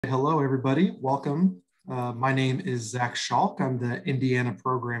Hello, everybody. Welcome. My name is Zach Schalk. I'm the Indiana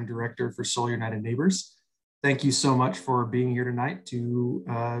Program Director for Solar United Neighbors. Thank you so much for being here tonight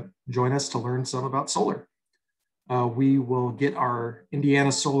to join us to learn some about solar. We will get our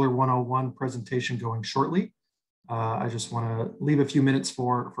Indiana Solar 101 presentation going shortly. I just want to leave a few minutes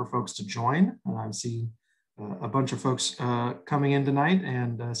for folks to join. I'm seeing a bunch of folks coming in tonight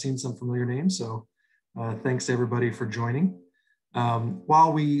and seeing some familiar names. So thanks everybody for joining.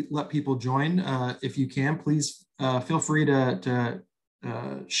 While we let people join, if you can, please feel free to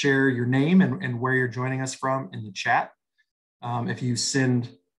share your name and where you're joining us from in the chat. If you send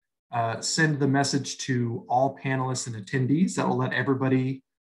the message to all panelists and attendees, that will let everybody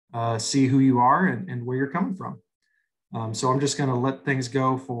see who you are and where you're coming from. So I'm just going to let things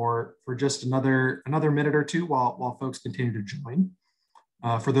go for just another minute or two while folks continue to join.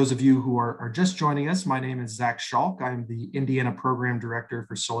 For those of you who are just joining us, my name is Zach Schalk. I'm the Indiana Program Director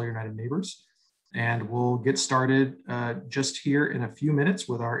for Solar United Neighbors, and we'll get started just here in a few minutes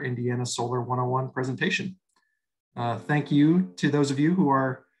with our Indiana Solar 101 presentation. Thank you to those of you who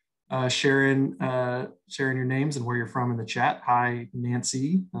are sharing your names and where you're from in the chat. Hi,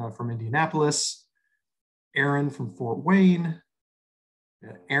 Nancy from Indianapolis, Aaron from Fort Wayne,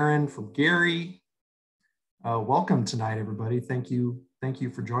 Aaron from Gary. Welcome tonight, everybody. Thank you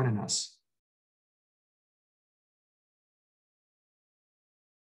for joining us.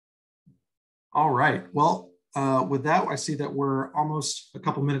 All right, well, with that, I see that we're almost a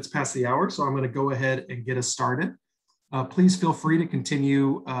couple minutes past the hour, so I'm going to go ahead and get us started. Please feel free to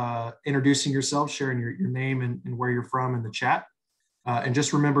continue introducing yourself, sharing your name and where you're from in the chat. And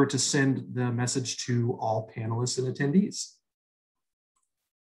just remember to send the message to all panelists and attendees.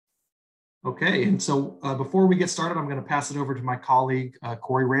 Okay, and so before we get started, I'm going to pass it over to my colleague,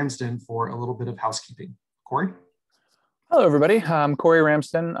 Corey Ramsden, for a little bit of housekeeping. Corey? Hello, everybody. I'm Corey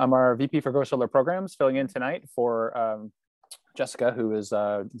Ramsden. I'm our VP for Go Solar Programs, filling in tonight for Jessica, who is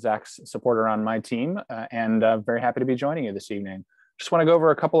Zach's supporter on my team, and very happy to be joining you this evening. Just want to go over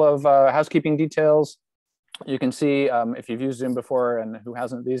a couple of housekeeping details. You can see, if you've used Zoom before, and who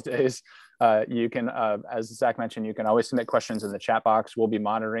hasn't these days, you can, as Zach mentioned, you can always submit questions in the chat box. We'll be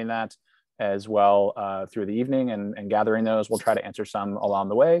monitoring that as well through the evening and gathering those. We'll try to answer some along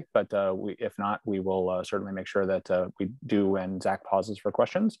the way, but if not, we will certainly make sure that we do when Zach pauses for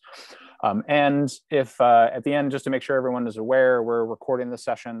questions. And if at the end, just to make sure everyone is aware, we're recording this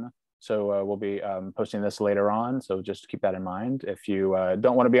session. So we'll be posting this later on. So just keep that in mind. If you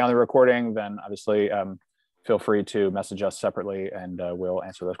don't want to be on the recording, then obviously feel free to message us separately and we'll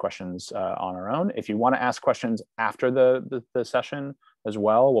answer those questions on our own. If you want to ask questions after the session as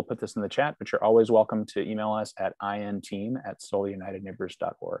well, we'll put this in the chat, but you're always welcome to email us at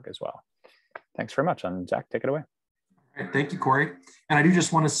inteam@solarunitedneighbors.org as well. Thanks very much. And Zach, take it away. All right, thank you, Corey. And I do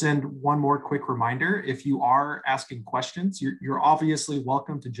just want to send one more quick reminder. If you are asking questions, you're obviously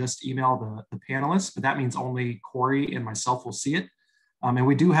welcome to just email the panelists, but that means only Corey and myself will see it. And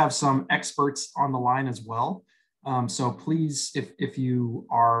we do have some experts on the line as well. So please, if you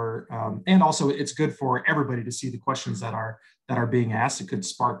are, and also it's good for everybody to see the questions that are being asked. It could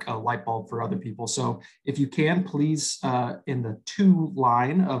spark a light bulb for other people. So if you can, please, in the to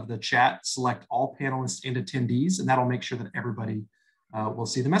line of the chat, select all panelists and attendees, and that'll make sure that everybody will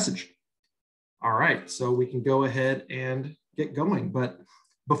see the message. All right, so we can go ahead and get going. But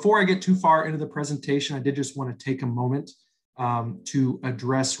before I get too far into the presentation, I did just want to take a moment to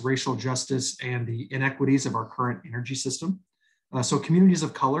address racial justice and the inequities of our current energy system. So communities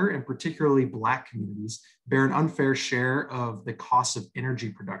of color, and particularly Black communities, bear an unfair share of the costs of energy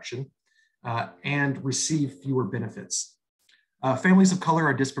production and receive fewer benefits. Families of color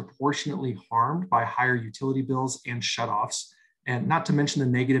are disproportionately harmed by higher utility bills and shutoffs, and not to mention the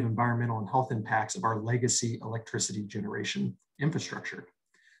negative environmental and health impacts of our legacy electricity generation infrastructure.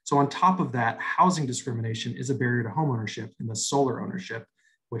 So on top of that, housing discrimination is a barrier to homeownership in the solar ownership,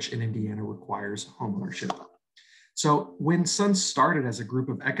 which in Indiana requires homeownership. So when Sun started as a group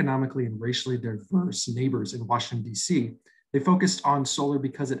of economically and racially diverse neighbors in Washington, D.C., they focused on solar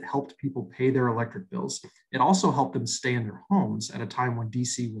because it helped people pay their electric bills. It also helped them stay in their homes at a time when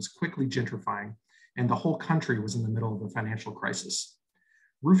D.C. was quickly gentrifying and the whole country was in the middle of a financial crisis.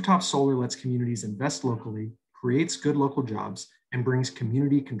 Rooftop solar lets communities invest locally, creates good local jobs, and brings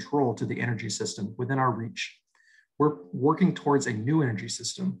community control to the energy system within our reach. We're working towards a new energy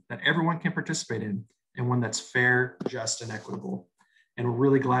system that everyone can participate in, and one that's fair, just, and equitable. And we're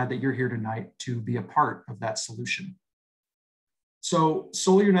really glad that you're here tonight to be a part of that solution. So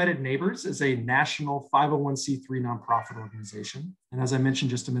Solar United Neighbors is a national 501c3 nonprofit organization. And as I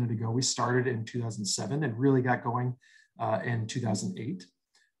mentioned just a minute ago, we started in 2007 and really got going in 2008.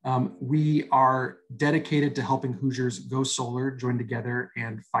 We are dedicated to helping Hoosiers go solar, join together,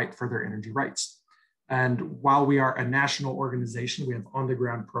 and fight for their energy rights. And while we are a national organization, we have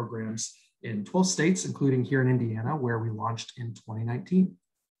on-the-ground programs in 12 states, including here in Indiana, where we launched in 2019.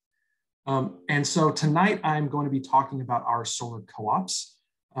 And so tonight I'm going to be talking about our solar co-ops.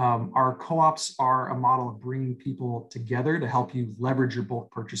 Our co-ops are a model of bringing people together to help you leverage your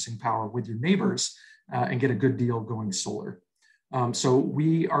bulk purchasing power with your neighbors and get a good deal going solar. So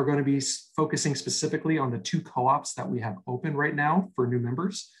we are going to be focusing specifically on the 2 co-ops that we have open right now for new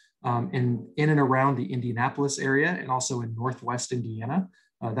members in and around the Indianapolis area and also in Northwest Indiana.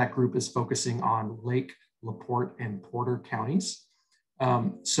 That group is focusing on Lake, LaPorte, and Porter counties.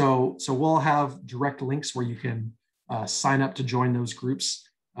 So we'll have direct links where you can sign up to join those groups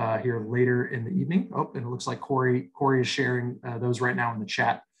here later in the evening. Oh, and it looks like Corey is sharing those right now in the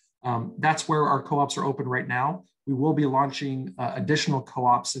chat. That's where our co-ops are open right now. We will be launching additional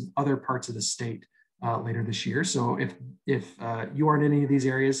co-ops in other parts of the state later this year. So if you aren't in any of these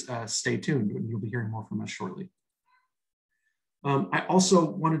areas, stay tuned. You'll be hearing more from us shortly. I also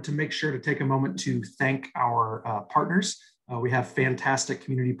wanted to make sure to take a moment to thank our partners. We have fantastic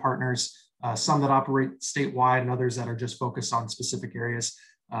community partners, some that operate statewide and others that are just focused on specific areas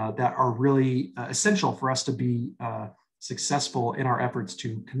that are really essential for us to be successful in our efforts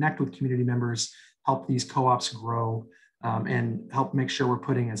to connect with community members, help these co-ops grow, and help make sure we're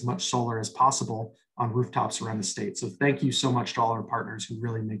putting as much solar as possible on rooftops around the state. So thank you so much to all our partners who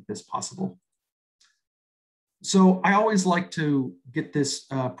really make this possible. So I always like to get this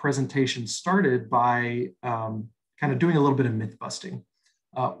presentation started by kind of doing a little bit of myth busting.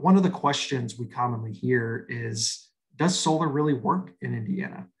 One of the questions we commonly hear is, does solar really work in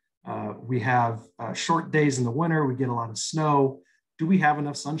Indiana? We have short days in the winter, we get a lot of snow. Do we have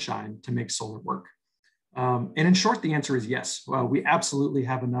enough sunshine to make solar work? And in short, the answer is yes. We absolutely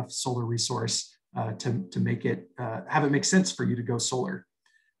have enough solar resource to make it, have it make sense for you to go solar.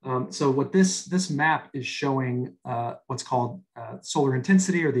 So what this map is showing what's called solar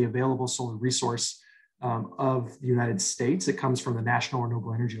intensity, or the available solar resource of the United States. It comes from the National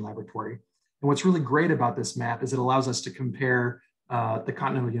Renewable Energy Laboratory. And what's really great about this map is it allows us to compare the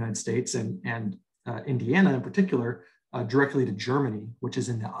continental United States and Indiana in particular directly to Germany, which is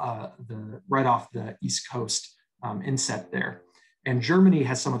in the right off the East Coast inset there. And Germany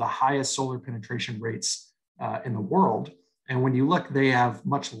has some of the highest solar penetration rates in the world. And when you look, they have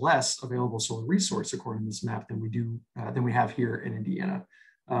much less available solar resource according to this map than we have here in Indiana.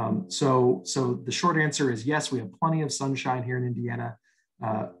 So the short answer is yes, we have plenty of sunshine here in Indiana.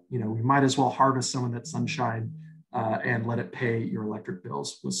 We might as well harvest some of that sunshine and let it pay your electric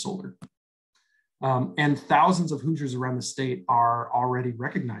bills with solar. And thousands of Hoosiers around the state are already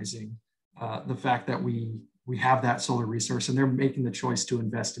recognizing the fact that we have that solar resource, and they're making the choice to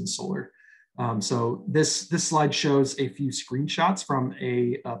invest in solar. So this slide shows a few screenshots from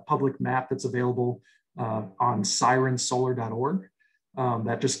a public map that's available on sirensolar.org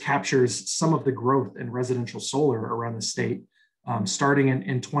that just captures some of the growth in residential solar around the state, starting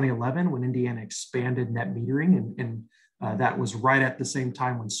in 2011 when Indiana expanded net metering, and that was right at the same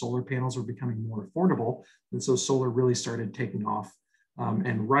time when solar panels were becoming more affordable. And so solar really started taking off,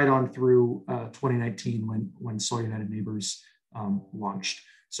 and right on through 2019 when Solar United Neighbors launched.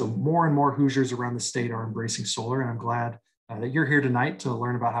 So more and more Hoosiers around the state are embracing solar, and I'm glad that you're here tonight to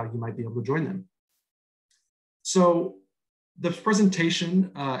learn about how you might be able to join them. So the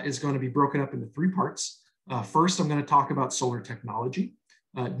presentation is going to be broken up into 3 parts. First, I'm going to talk about solar technology.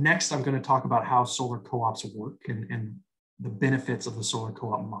 Next, I'm going to talk about how solar co-ops work and the benefits of the solar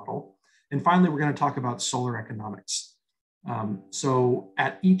co-op model. And finally, we're going to talk about solar economics. So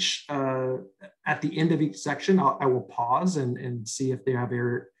at the end of each section, I will pause and see if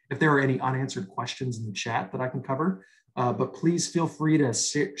there are any unanswered questions in the chat that I can cover. But please feel free to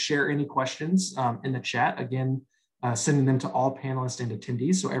share any questions in the chat. Again, sending them to all panelists and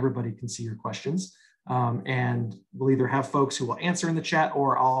attendees so everybody can see your questions. And we'll either have folks who will answer in the chat,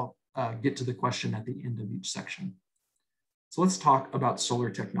 or I'll get to the question at the end of each section. So let's talk about solar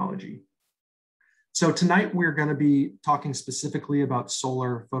technology. So tonight we're going to be talking specifically about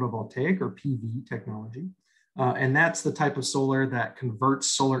solar photovoltaic, or PV technology. And that's the type of solar that converts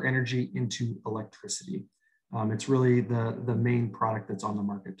solar energy into electricity. It's really the main product that's on the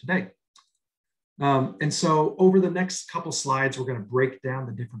market today. And so over the next couple slides, we're going to break down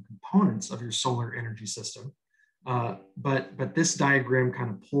the different components of your solar energy system. But this diagram kind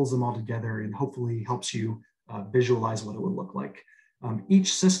of pulls them all together and hopefully helps you visualize what it would look like.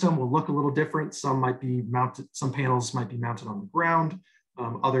 Each system will look a little different. Some panels might be mounted on the ground.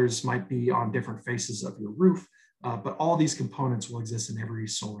 Others might be on different faces of your roof. but all these components will exist in every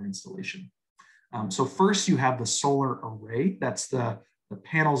solar installation. So first you have the solar array. That's the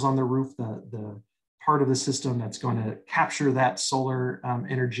panels on the roof, the part of the system that's going to capture that solar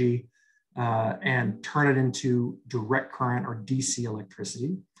energy and turn it into direct current or DC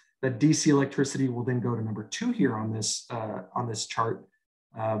electricity. That DC electricity will then go to number 2 here on this chart.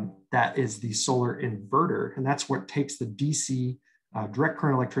 That is the solar inverter, and that's what takes the DC direct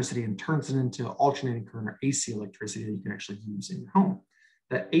current electricity and turns it into alternating current or AC electricity that you can actually use in your home.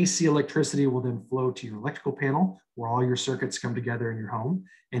 That AC electricity will then flow to your electrical panel where all your circuits come together in your home.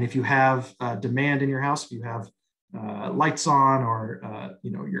 And if you have demand in your house, if you have lights on or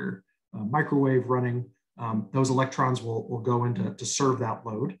your microwave running, those electrons will go in to serve that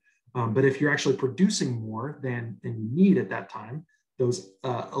load. But if you're actually producing more than you need at that time, those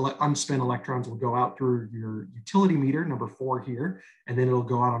unspent electrons will go out through your utility meter, number 4 here, and then it'll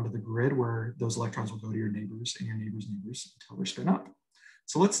go out onto the grid where those electrons will go to your neighbors and your neighbors' neighbors until they're spent up.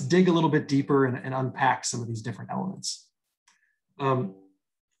 So let's dig a little bit deeper and unpack some of these different elements.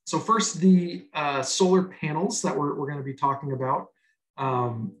 So first, the solar panels that we're going to be talking about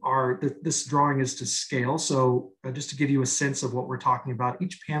this drawing is to scale. So just to give you a sense of what we're talking about,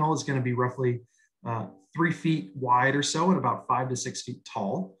 each panel is going to be roughly 3 feet wide or so and about 5 to 6 feet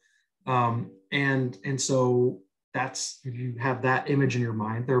tall. And so that's, if you have that image in your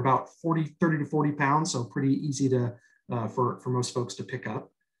mind, they're about 30 to 40 pounds, so pretty easy to for most folks to pick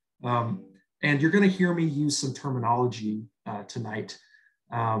up. And you're going to hear me use some terminology tonight.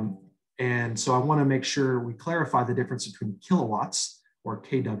 And so I want to make sure we clarify the difference between kilowatts or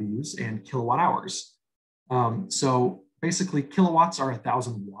kWs and kilowatt hours. So basically kilowatts are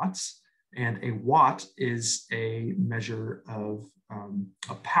 1,000 watts, and a watt is a measure of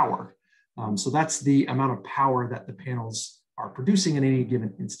power. So that's the amount of power that the panels are producing in any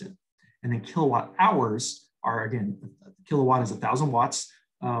given instant. And then kilowatt hours are, again, a kilowatt is 1,000 watts,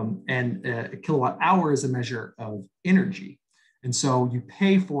 and a kilowatt hour is a measure of energy. And so you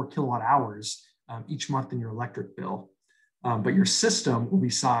pay for kilowatt hours each month in your electric bill, but your system will be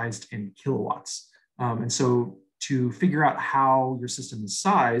sized in kilowatts. And so to figure out how your system is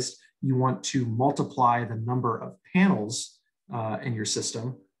sized, you want to multiply the number of panels in your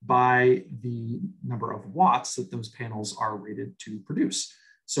system by the number of watts that those panels are rated to produce.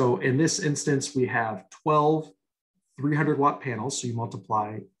 So in this instance, we have 12 300-watt panels. So you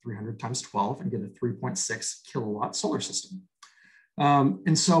multiply 300 times 12 and get a 3.6 kilowatt solar system.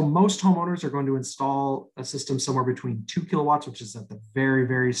 And so most homeowners are going to install a system somewhere between 2 kilowatts, which is at the very,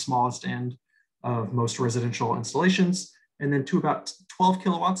 very smallest end of most residential installations, and then to about 12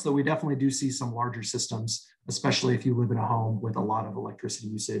 kilowatts, though we definitely do see some larger systems, especially if you live in a home with a lot of electricity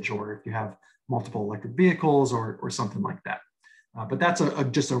usage, or if you have multiple electric vehicles or something like that. But that's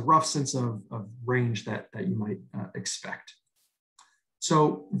just a rough sense of range that you might expect.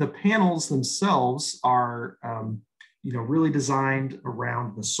 So the panels themselves are really designed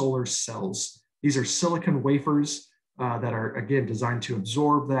around the solar cells. These are silicon wafers that are, again, designed to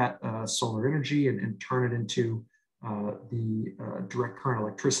absorb that solar energy and turn it into the direct current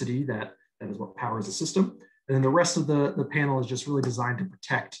electricity that is what powers the system. And then the rest of the panel is just really designed to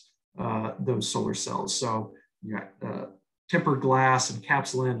protect those solar cells. So you got tempered glass and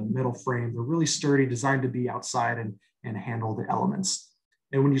capsulant and metal frame. They're really sturdy, designed to be outside and handle the elements.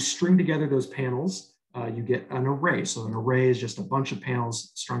 And when you string together those panels, you get an array. So an array is just a bunch of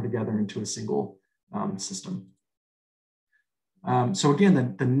panels strung together into a single system. So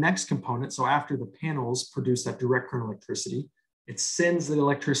again, the next component, so after the panels produce that direct current electricity, it sends the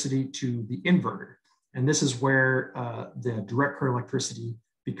electricity to the inverter. And this is where the direct current electricity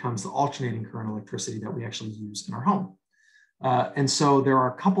becomes the alternating current electricity that we actually use in our home. And so there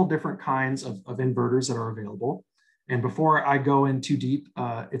are a couple different kinds of inverters that are available. And before I go in too deep,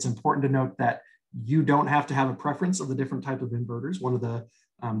 it's important to note that you don't have to have a preference of the different type of inverters. One of the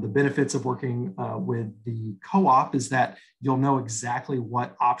benefits of working with the co-op is that you'll know exactly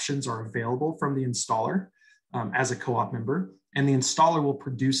what options are available from the installer as a co-op member. And the installer will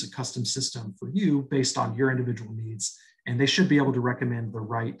produce a custom system for you based on your individual needs. And they should be able to recommend the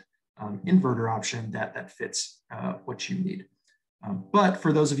right inverter option that fits what you need. But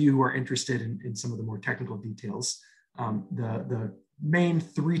for those of you who are interested in some of the more technical details, the main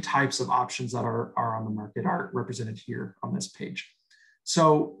 3 types of options that are on the market are represented here on this page.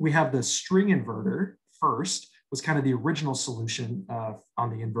 So we have the string inverter first, was kind of the original solution on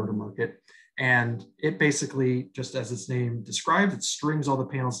the inverter market. And it basically, just as its name describes, it strings all the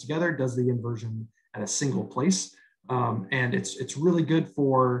panels together, does the inversion at a single place. And it's really good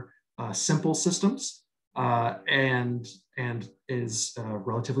for simple systems. And and is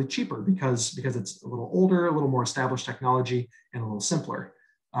relatively cheaper because it's a little older, a little more established technology, and a little simpler.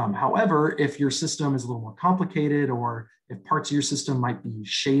 However, if your system is a little more complicated, or if parts of your system might be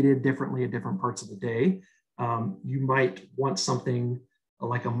shaded differently at different parts of the day, you might want something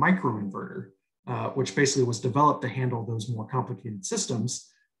like a microinverter, which basically was developed to handle those more complicated systems,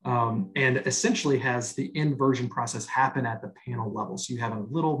 and essentially has the inversion process happen at the panel level. So you have a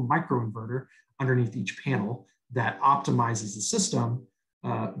little microinverter underneath each panel that optimizes the system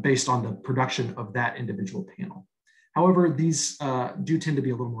based on the production of that individual panel. However, these do tend to be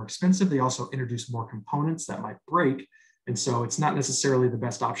a little more expensive. They also introduce more components that might break. And so it's not necessarily the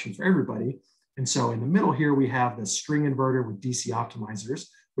best option for everybody. And so in the middle here, we have the string inverter with DC optimizers,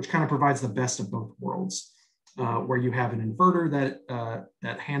 which kind of provides the best of both worlds, where you have an inverter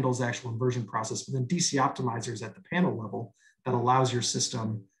that handles the actual inversion process, but then DC optimizers at the panel level that allows your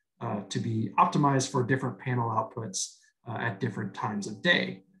system to be optimized for different panel outputs at different times of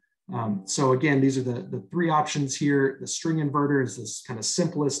day. So again, these are the three options here. The string inverter is this kind of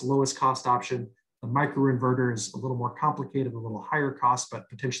simplest, lowest cost option. The microinverter is a little more complicated, a little higher cost, but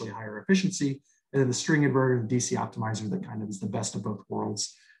potentially higher efficiency. And then the string inverter and DC optimizer that kind of is the best of both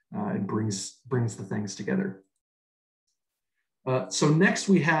worlds and brings the things together. So next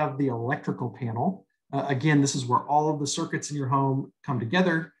we have the electrical panel. Again, this is where all of the circuits in your home come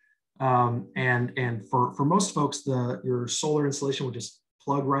together. And for most folks, your solar installation will just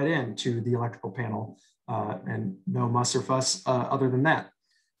plug right into the electrical panel and no muss or fuss other than that.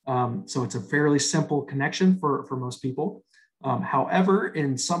 So it's a fairly simple connection for most people. However,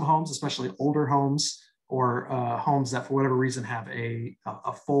 in some homes, especially older homes or homes that for whatever reason have a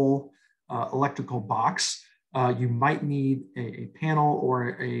full electrical box, you might need a panel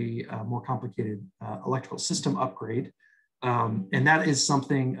or a more complicated electrical system upgrade. And that is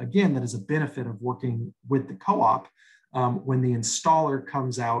something, again, that is a benefit of working with the co-op. When the installer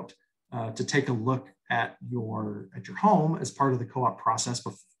comes out to take a look at your home as part of the co-op process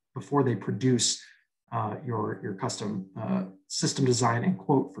before they produce your custom system design and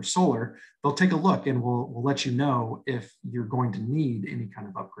quote for solar, they'll take a look and we'll let you know if you're going to need any kind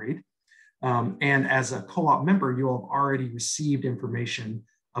of upgrade. And as a co-op member, you'll have already received information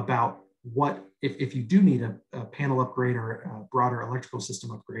about what, if you do need a panel upgrade or a broader electrical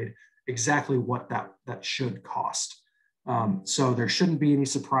system upgrade, exactly what that should cost. So there shouldn't be any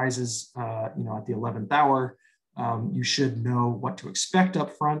surprises, at the 11th hour. You should know what to expect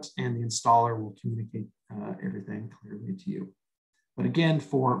up front, and the installer will communicate everything clearly to you. But again,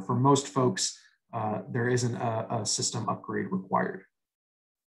 for most folks, there isn't a system upgrade required.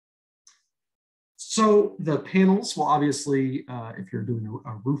 So the panels will obviously, if you're doing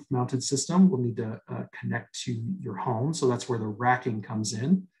a roof-mounted system, will need to connect to your home. So that's where the racking comes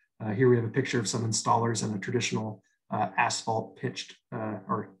in. Here we have a picture of some installers on a traditional pitched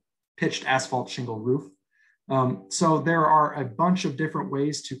asphalt shingle roof. So there are a bunch of different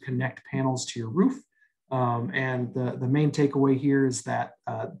ways to connect panels to your roof. And the main takeaway here is that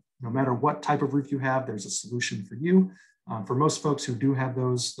no matter what type of roof you have, there's a solution for you. For most folks who do have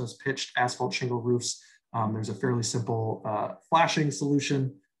those pitched asphalt shingle roofs, there's a fairly simple flashing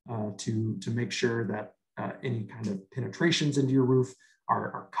solution to make sure that any kind of penetrations into your roof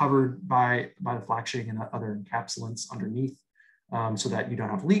are covered by the flashing and other encapsulants underneath, so that you don't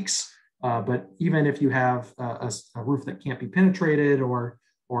have leaks. But even if you have a roof that can't be penetrated, or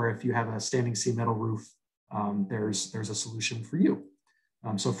if you have a standing seam metal roof, there's a solution for you.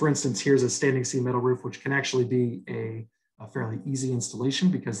 So for instance, here's a standing seam metal roof, which can actually be a fairly easy installation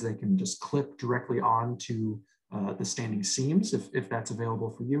because they can just clip directly onto the standing seams if that's available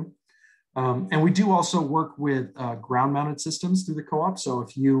for you. And we do also work with ground mounted systems through the co-op. So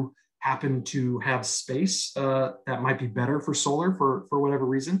if you happen to have space that might be better for solar for whatever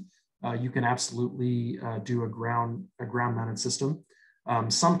reason, you can absolutely do a ground mounted system.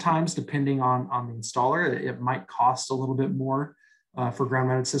 Sometimes, depending on the installer, it might cost a little bit more for ground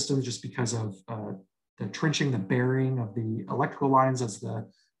mounted systems just because of the trenching, the bearing of the electrical lines as the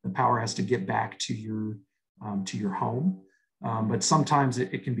power has to get back to your home. But sometimes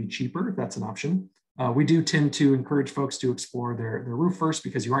it can be cheaper if that's an option. We do tend to encourage folks to explore their roof first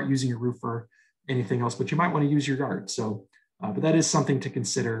because you aren't using your roof for anything else, but you might want to use your yard. So, but that is something to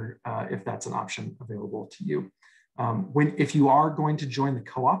consider if that's an option available to you. If you are going to join the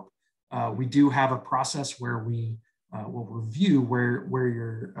co-op, we do have a process where we will review where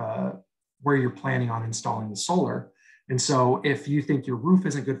you're planning on installing the solar. And so if you think your roof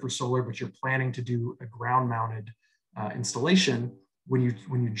isn't good for solar, but you're planning to do a ground mounted installation, when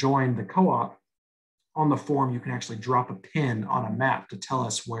you join the co-op, on the form, you can actually drop a pin on a map to tell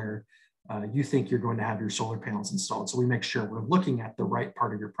us where you think you're going to have your solar panels installed. So we make sure we're looking at the right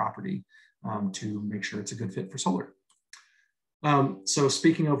part of your property to make sure it's a good fit for solar. So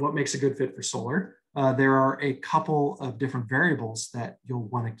speaking of what makes a good fit for solar, there are a couple of different variables that you'll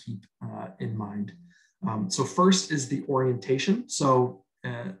want to keep in mind. So first is the orientation. So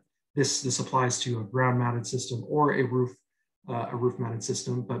this applies to a ground-mounted system or a roof-mounted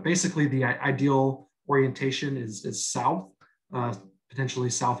system. But basically, the ideal orientation is south, potentially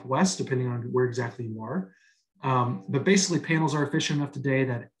southwest, depending on where exactly you are. But basically, panels are efficient enough today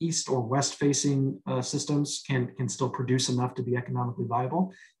that east or west facing systems can still produce enough to be economically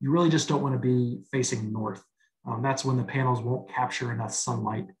viable. You really just don't want to be facing north. That's when the panels won't capture enough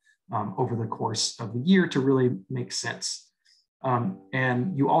sunlight over the course of the year to really make sense.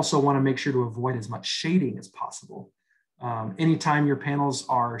 And you also want to make sure to avoid as much shading as possible. Anytime your panels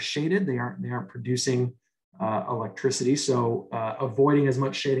are shaded, they aren't producing electricity. So avoiding as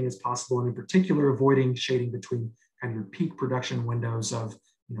much shading as possible, and in particular, avoiding shading between kind of your peak production windows of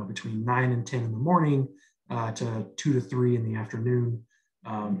between 9 and 10 in the morning to 2 to 3 in the afternoon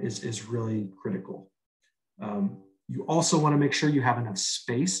is really critical. You also want to make sure you have enough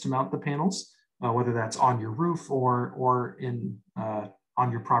space to mount the panels, whether that's on your roof or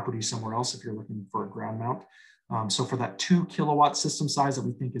on your property somewhere else if you're looking for a ground mount. So for that 2 kilowatt system size that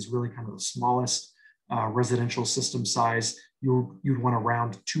we think is really kind of the smallest residential system size, you'd want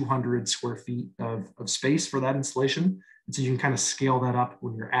around 200 square feet of space for that installation. And so you can kind of scale that up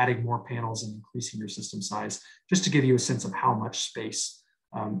when you're adding more panels and increasing your system size, just to give you a sense of how much space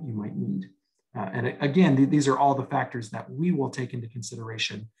you might need. And again, these are all the factors that we will take into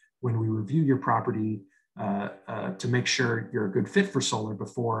consideration when we review your property to make sure you're a good fit for solar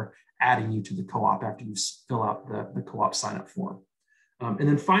before adding you to the co-op after you fill out the co-op sign-up form. And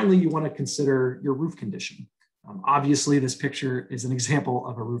then finally, you want to consider your roof condition. Obviously, this picture is an example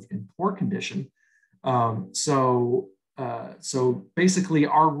of a roof in poor condition. So basically,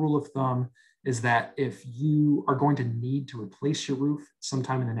 our rule of thumb is that if you are going to need to replace your roof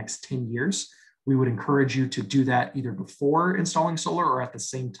sometime in the next 10 years, we would encourage you to do that either before installing solar or at the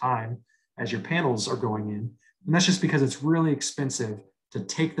same time as your panels are going in. And that's just because it's really expensive to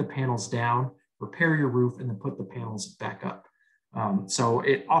take the panels down, repair your roof, and then put the panels back up. So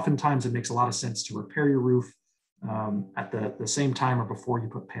oftentimes it makes a lot of sense to repair your roof at the same time or before you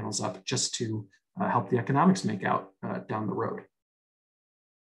put panels up, just to help the economics make out down the road.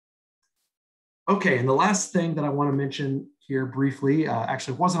 Okay, and the last thing that I want to mention here briefly,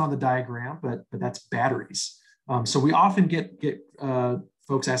 actually wasn't on the diagram, but that's batteries. So we often get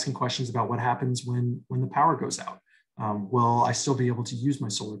folks asking questions about what happens when the power goes out. Will I still be able to use my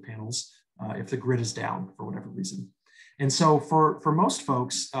solar panels if the grid is down for whatever reason? And so for most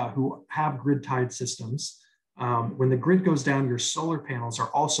folks who have grid-tied systems, when the grid goes down, your solar panels are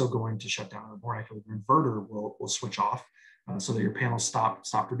also going to shut down, or more accurately, your inverter will switch off so that your panels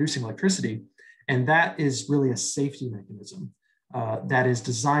stop producing electricity. And that is really a safety mechanism that is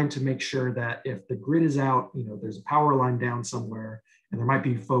designed to make sure that if the grid is out, there's a power line down somewhere, and there might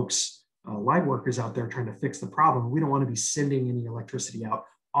be folks, light workers out there trying to fix the problem. We don't want to be sending any electricity out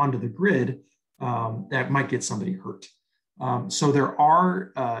onto the grid that might get somebody hurt. So there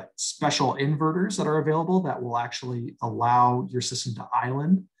are special inverters that are available that will actually allow your system to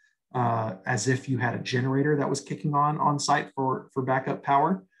island as if you had a generator that was kicking on site for backup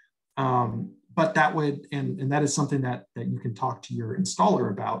power. But that would, and that is something that you can talk to your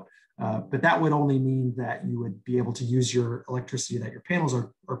installer about, but that would only mean that you would be able to use your electricity that your panels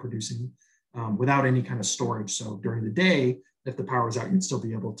are producing without any kind of storage. So during the day, if the power is out, you'd still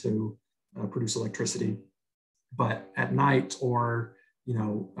be able to produce electricity. But at night, or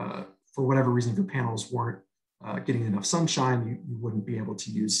for whatever reason, if your panels weren't getting enough sunshine, you wouldn't be able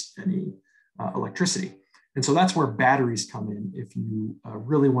to use any electricity. And so that's where batteries come in if you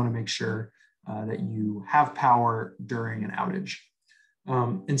really want to make sure that you have power during an outage.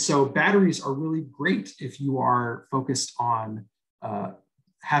 And so batteries are really great if you are focused on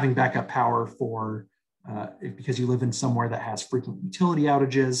having backup power because you live in somewhere that has frequent utility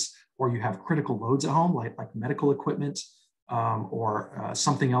outages, or you have critical loads at home, like medical equipment, or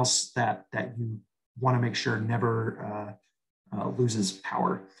something else that you want to make sure never loses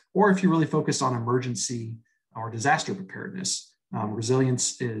power. Or if you're really focused on emergency or disaster preparedness,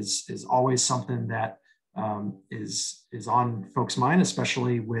 resilience is always something that is on folks' mind,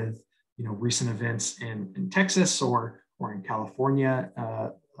 especially with recent events in Texas or in California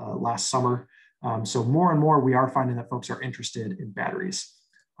last summer. So more and more, we are finding that folks are interested in batteries.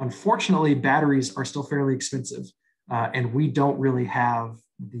 Unfortunately, batteries are still fairly expensive, and we don't really have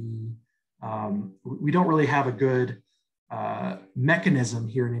a good mechanism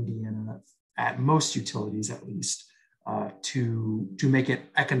here in Indiana, at most utilities at least, to make it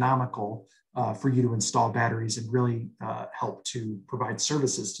economical for you to install batteries and really help to provide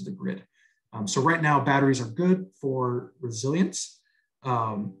services to the grid. So right now, batteries are good for resilience,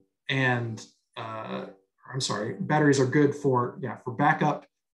 batteries are good for backup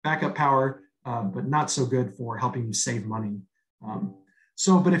power, but not so good for helping you save money.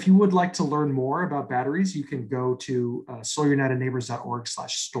 But if you would like to learn more about batteries, you can go to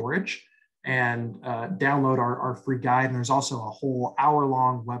solarunitedneighbors.org/storage and download our free guide. And there's also a whole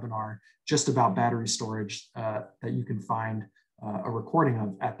hour-long webinar just about battery storage that you can find a recording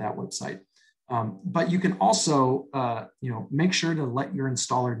of at that website. But you can also, make sure to let your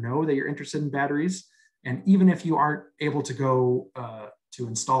installer know that you're interested in batteries. And even if you aren't able to go to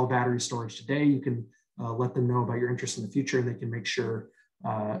install battery storage today, you can let them know about your interest in the future, and they can make sure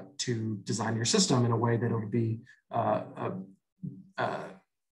to design your system in a way that it'll be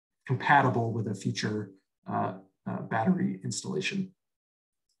compatible with a future battery installation.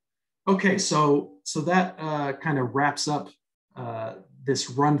 Okay, so that kind of wraps up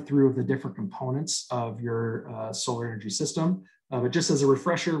this run through of the different components of your solar energy system. But just as a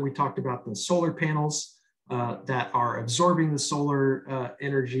refresher, we talked about the solar panels that are absorbing the solar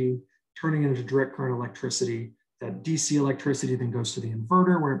energy, turning it into direct current electricity. That DC electricity then goes to the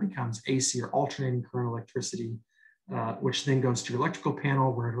inverter, where it becomes AC or alternating current electricity, which then goes to your electrical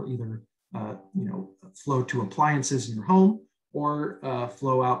panel, where it'll either flow to appliances in your home or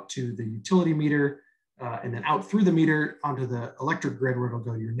flow out to the utility meter, and then out through the meter onto the electric grid, where it'll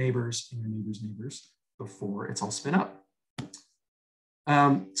go to your neighbors and your neighbors' neighbors before it's all spin up.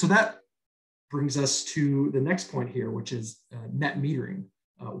 So that brings us to the next point here, which is net metering.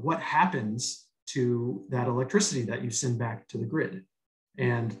 What happens to that electricity that you send back to the grid?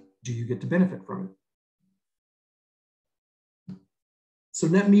 And do you get to benefit from it? So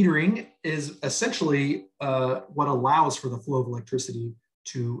net metering is essentially what allows for the flow of electricity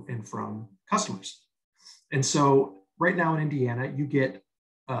to and from customers. And so right now in Indiana, you get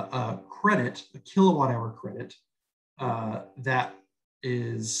a credit, a kilowatt hour credit that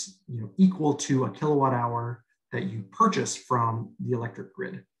is equal to a kilowatt hour that you purchase from the electric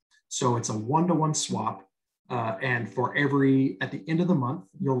grid. So it's a one-to-one swap. And for at the end of the month,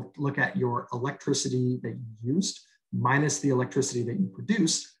 you'll look at your electricity that you used minus the electricity that you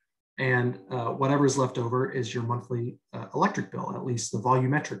produced. And whatever is left over is your monthly electric bill, at least the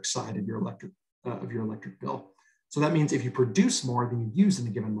volumetric side of your electric bill. So that means if you produce more than you use in a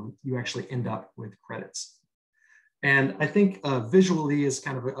given month, you actually end up with credits. And I think visually is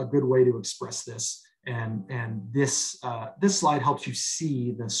kind of a good way to express this. And this slide helps you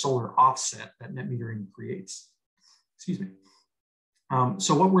see the solar offset that net metering creates. Excuse me.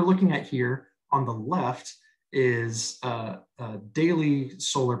 So what we're looking at here on the left is daily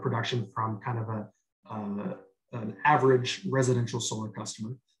solar production from kind of an average residential solar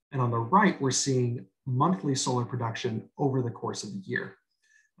customer. And on the right, we're seeing monthly solar production over the course of the year.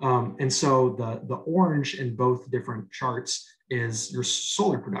 And so the orange in both different charts is your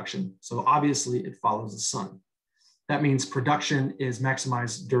solar production. So obviously it follows the sun. That means production is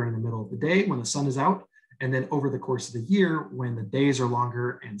maximized during the middle of the day when the sun is out. And then over the course of the year, when the days are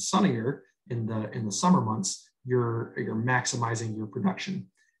longer and sunnier in the summer months, you're maximizing your production.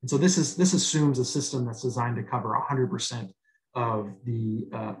 And so this assumes a system that's designed to cover 100% of the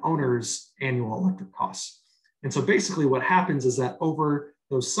owner's annual electric costs. And so basically what happens is that over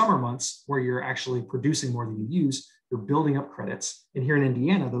those summer months where you're actually producing more than you use, you're building up credits. And here in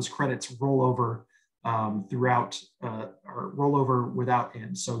Indiana, those credits roll over roll over without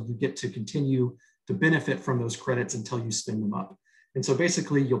end. So you get to continue to benefit from those credits until you spend them up. And so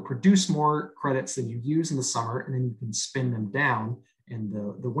basically you'll produce more credits than you use in the summer, and then you can spend them down in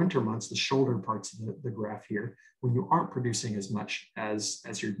the winter months, the shoulder parts of the graph here, when you aren't producing as much as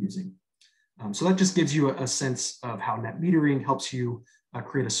you're using. So that just gives you a sense of how net metering helps you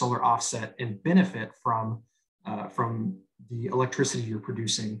create a solar offset and benefit from the electricity you're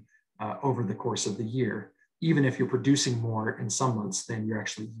producing over the course of the year, even if you're producing more in some months than you're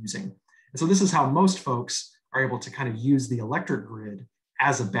actually using. And so this is how most folks are able to kind of use the electric grid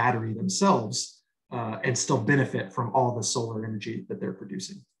as a battery themselves and still benefit from all the solar energy that they're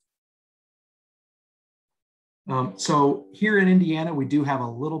producing. So here in Indiana, we do have a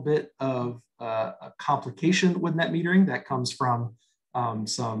little bit of a complication with net metering that comes from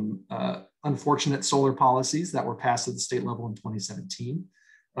some unfortunate solar policies that were passed at the state level in 2017.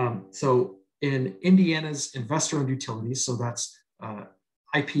 So in Indiana's investor-owned utilities, so that's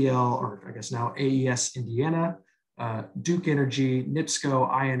IPL, or I guess now AES Indiana, Duke Energy, NIPSCO,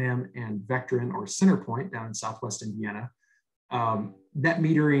 I&M, and Vectren or Centerpoint down in Southwest Indiana. Net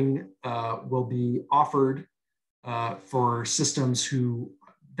metering will be offered for systems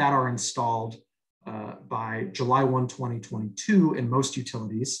that are installed by July 1, 2022 in most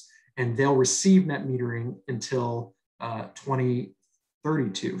utilities, and they'll receive net metering until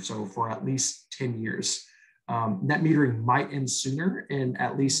 2032, so for at least 10 years. Net metering might end sooner in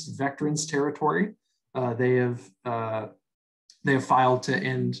at least Vectren's territory. They have filed to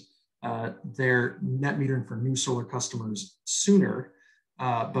end their net metering for new solar customers sooner,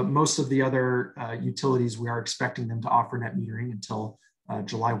 but most of the other utilities, we are expecting them to offer net metering until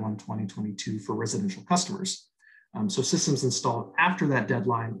July 1, 2022 for residential customers. So systems installed after that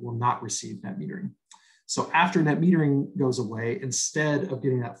deadline will not receive net metering. So after net metering goes away, instead of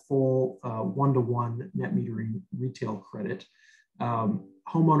getting that full one-to-one net metering retail credit,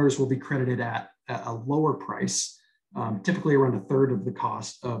 homeowners will be credited at a lower price, typically around a third of the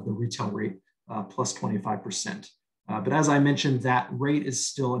cost of the retail rate, plus 25%. But as I mentioned, that rate is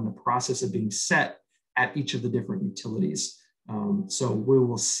still in the process of being set at each of the different utilities. So we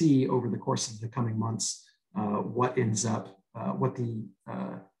will see over the course of the coming months what the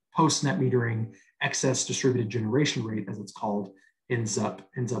post net metering excess distributed generation rate, as it's called, ends up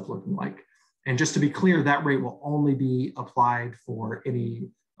looking like. And just to be clear, that rate will only be applied for any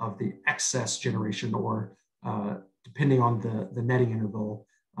of the excess generation, or depending on the netting interval,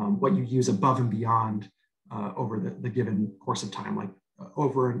 what you use above and beyond over the given course of time, like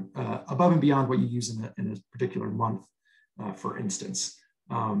above and beyond what you use in a particular month, for instance.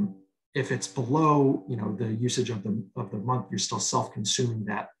 If it's below, the usage of the month, you're still self-consuming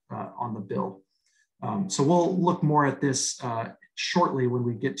that on the bill. So we'll look more at this shortly when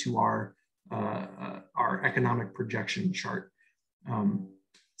we get to our economic projection chart.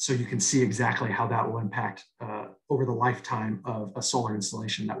 So you can see exactly how that will impact over the lifetime of a solar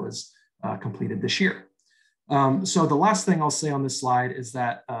installation that was completed this year. So the last thing I'll say on this slide is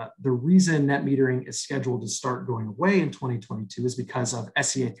that the reason net metering is scheduled to start going away in 2022 is because of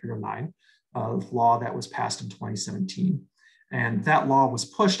SEA 309, a law that was passed in 2017. And that law was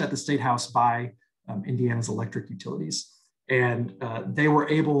pushed at the State House by Indiana's electric utilities. And they were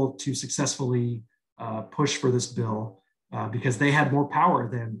able to successfully push for this bill because they had more power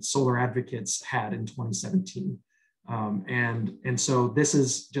than solar advocates had in 2017. And so this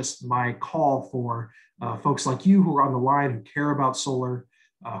is just my call for folks like you who are on the line, who care about solar,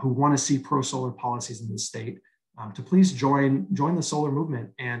 who want to see pro-solar policies in the state, to please join the solar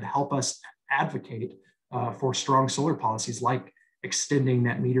movement and help us advocate for strong solar policies like extending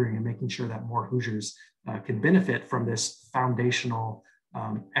net metering and making sure that more Hoosiers can benefit from this foundational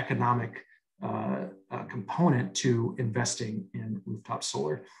economic component to investing in rooftop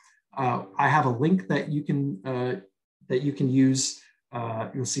solar. I have a link that you can use.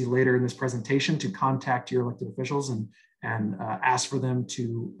 You'll see later in this presentation to contact your elected officials and ask for them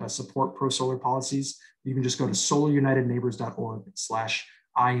to support pro-solar policies. You can just go to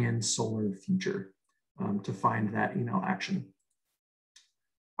solarunitedneighbors.org/INSolarFuture to find that email action.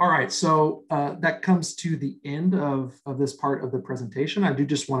 All right, so that comes to the end of this part of the presentation. I do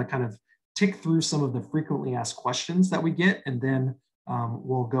just want to kind of tick through some of the frequently asked questions that we get, and then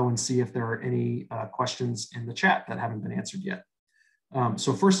we'll go and see if there are any questions in the chat that haven't been answered yet.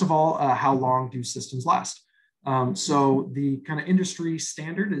 So first of all, how long do systems last? So the kind of industry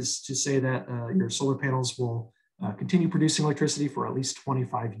standard is to say that your solar panels will continue producing electricity for at least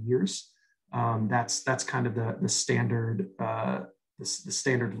 25 years. That's kind of the standard the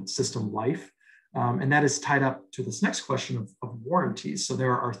standard system life. And that is tied up to this next question of warranties. So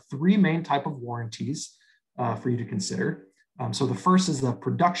there are three main types of warranties for you to consider. So the first is the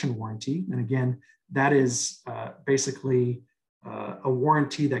production warranty. And again, that is basically a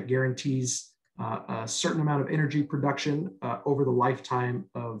warranty that guarantees a certain amount of energy production over the lifetime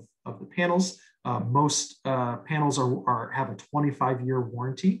of the panels. Most panels have a 25-year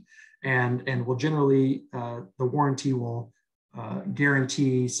warranty, and will generally, the warranty will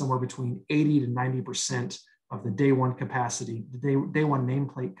guarantee somewhere between 80 to 90% of the day one capacity, the day one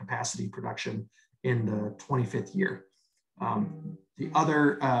nameplate capacity production in the 25th year.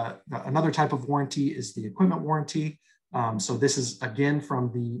 Another type of warranty is the equipment warranty. So this is again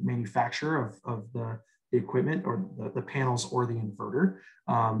from the manufacturer of the equipment or the panels or the inverter.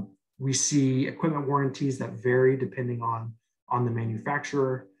 We see equipment warranties that vary depending on the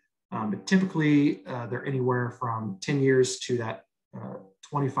manufacturer. But typically they're anywhere from 10 years to that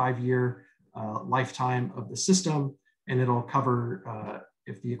 25-year lifetime of the system, and it'll cover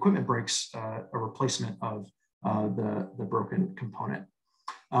if the equipment breaks, a replacement of the broken component.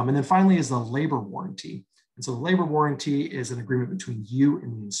 And then finally is the labor warranty. And so the labor warranty is an agreement between you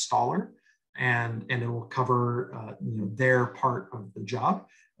and the installer. and it will cover their part of the job.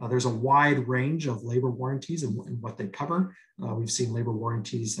 There's a wide range of labor warranties and what they cover. We've seen labor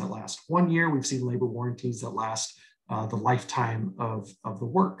warranties that last 1 year. We've seen labor warranties that last the lifetime of the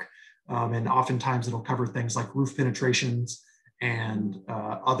work. And oftentimes it'll cover things like roof penetrations and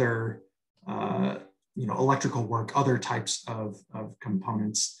other electrical work, other types of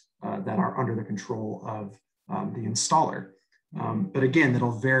components that are under the control of the installer. But again,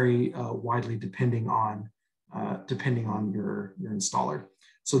 that'll vary widely depending on your installer.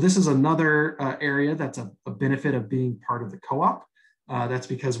 So this is another area that's a benefit of being part of the co-op. That's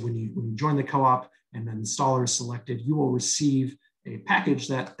because when you join the co-op and the installer is selected, you will receive a package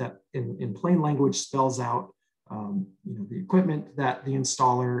that in plain language spells out the equipment that the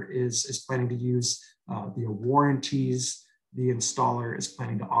installer is planning to use, the warranties the installer is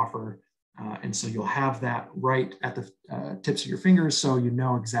planning to offer. And so you'll have that right at the tips of your fingers, so you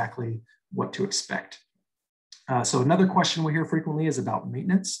know exactly what to expect. So another question we hear frequently is about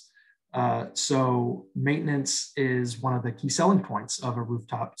maintenance. So maintenance is one of the key selling points of a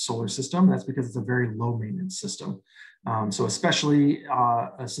rooftop solar system. That's because it's a very low maintenance system. So especially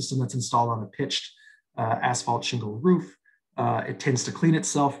a system that's installed on a pitched asphalt shingle roof, it tends to clean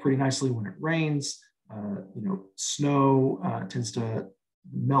itself pretty nicely when it rains. Snow tends to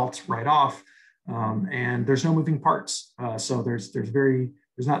melt right off, and there's no moving parts. So there's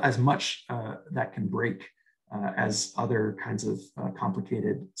not as much that can break as other kinds of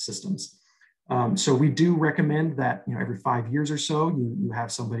complicated systems. So we do recommend that every 5 years or so you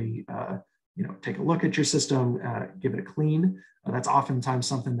have somebody take a look at your system, give it a clean. That's oftentimes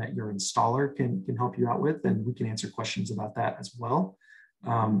something that your installer can help you out with, and we can answer questions about that as well.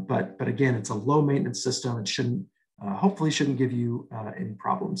 But again, it's a low maintenance system. It hopefully shouldn't give you any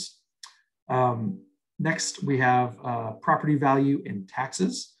problems. Next, we have property value and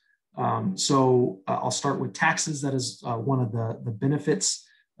taxes. So I'll start with taxes. That is one of the benefits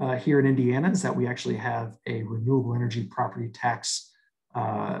here in Indiana, is that we actually have a renewable energy property tax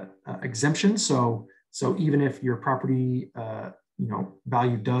exemption. So even if your property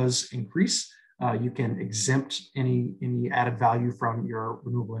value does increase, you can exempt any added value from your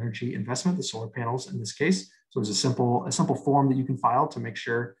renewable energy investment, the solar panels in this case. So there's a simple form that you can file to make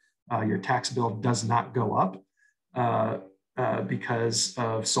sure your tax bill does not go up because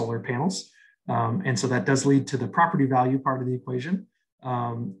of solar panels. And so that does lead to the property value part of the equation,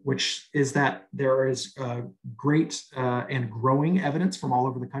 which is that there is great and growing evidence from all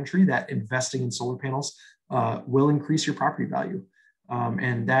over the country that investing in solar panels will increase your property value.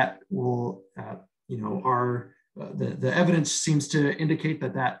 And that will, the evidence seems to indicate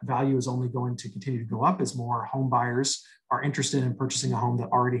that value is only going to continue to go up as more home buyers are interested in purchasing a home that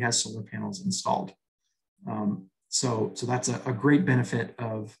already has solar panels installed. So that's a great benefit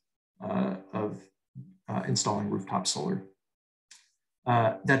of installing rooftop solar.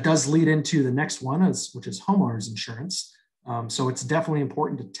 That does lead into the next one, which is homeowners insurance. So it's definitely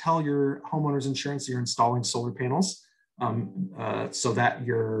important to tell your homeowners insurance that you're installing solar panels, so that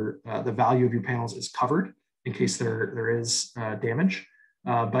the value of your panels is covered in case there is damage.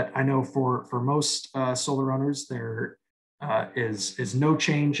 But I know for most solar owners, there is no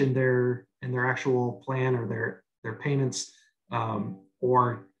change in their actual plan or their payments,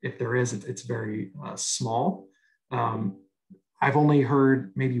 or if there is, it's very small. I've only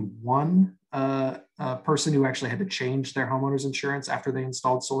heard maybe one person who actually had to change their homeowner's insurance after they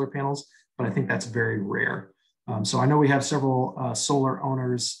installed solar panels, but I think that's very rare. So I know we have several solar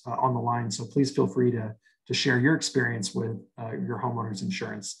owners on the line, so please feel free to share your experience with your homeowner's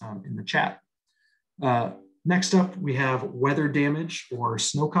insurance in the chat. Next up, we have weather damage or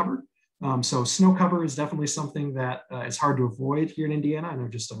snow cover. So snow cover is definitely something that is hard to avoid here in Indiana. I know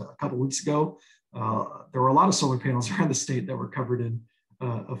just a couple weeks ago, there were a lot of solar panels around the state that were covered in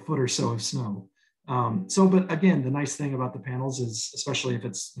a foot or so of snow. But again, the nice thing about the panels is, especially if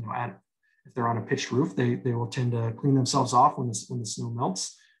it's if they're on a pitched roof, they will tend to clean themselves off when the snow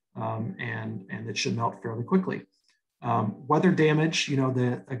melts, and it should melt fairly quickly. Weather damage,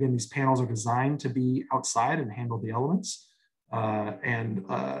 again, these panels are designed to be outside and handle the elements,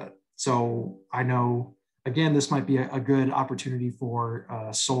 so I know, again, this might be a good opportunity for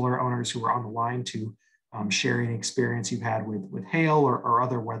solar owners who are on the line to share any experience you've had with hail or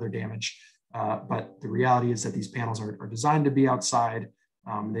other weather damage. But the reality is that these panels are designed to be outside.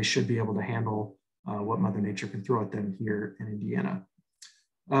 They should be able to handle what Mother Nature can throw at them here in Indiana.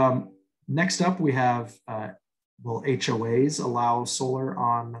 Next up, we have, will HOAs allow solar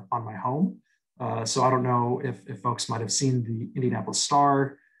on my home? So I don't know if folks might have seen the Indianapolis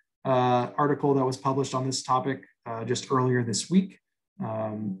Star article that was published on this topic just earlier this week.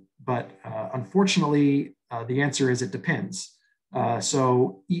 But unfortunately, the answer is it depends.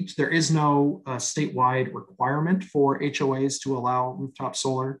 So there is no statewide requirement for HOAs to allow rooftop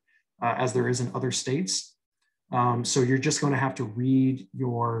solar as there is in other states. So you're just going to have to read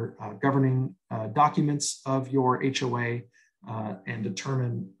your governing documents of your HOA and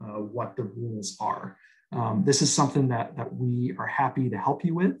determine what the rules are. This is something that we are happy to help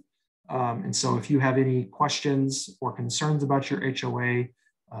you with. And so if you have any questions or concerns about your HOA,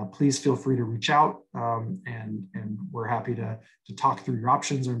 please feel free to reach out, and we're happy to talk through your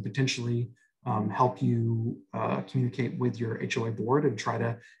options and potentially help you communicate with your HOA board and try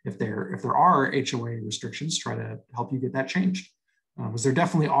to, if there are HOA restrictions, try to help you get that changed. Because there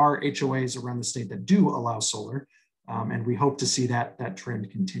definitely are HOAs around the state that do allow solar, and we hope to see that trend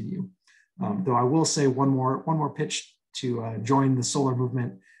continue. Though I will say one more pitch to join the solar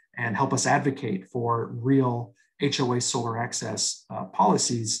movement and help us advocate for real HOA solar access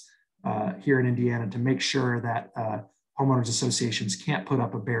policies here in Indiana to make sure that homeowners associations can't put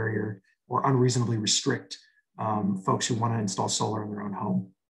up a barrier or unreasonably restrict folks who want to install solar in their own home.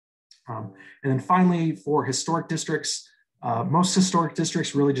 And then finally, for historic districts, most historic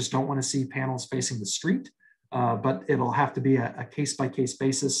districts really just don't want to see panels facing the street, but it'll have to be a case-by-case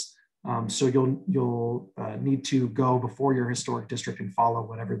basis. So you'll need to go before your historic district and follow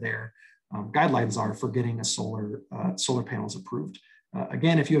whatever their guidelines are for getting a solar panels approved.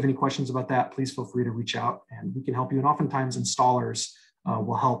 Again, if you have any questions about that, please feel free to reach out and we can help you. And oftentimes installers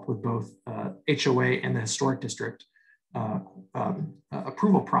will help with both HOA and the historic district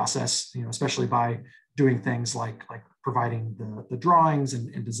approval process, especially by doing things like providing the drawings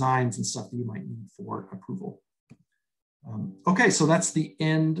and designs and stuff that you might need for approval. Okay, so that's the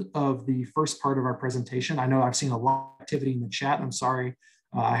end of the first part of our presentation. I know I've seen a lot of activity in the chat. I'm sorry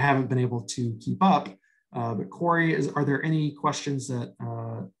I haven't been able to keep up. But Corey, are there any questions that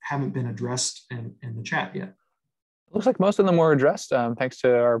haven't been addressed in the chat yet? Looks like most of them were addressed. Thanks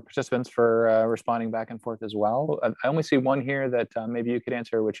to our participants for responding back and forth as well. I only see one here that maybe you could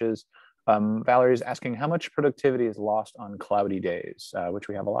answer, which is Valerie's asking how much productivity is lost on cloudy days, which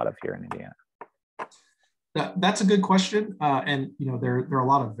we have a lot of here in Indiana. That's a good question. And there are a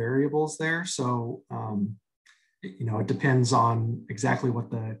lot of variables there. So it depends on exactly what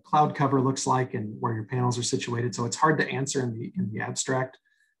the cloud cover looks like and where your panels are situated. So it's hard to answer in the abstract.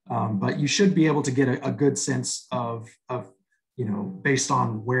 But you should be able to get a good sense of based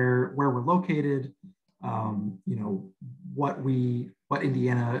on where we're located, what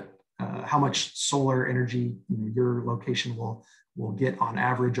Indiana, how much solar energy your location will get on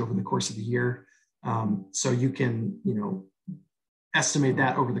average over the course of the year. So you can estimate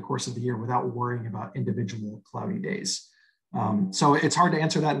that over the course of the year without worrying about individual cloudy days. So it's hard to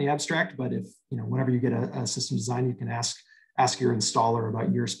answer that in the abstract, but if whenever you get a system design, you can ask your installer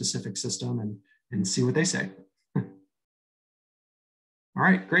about your specific system and see what they say. All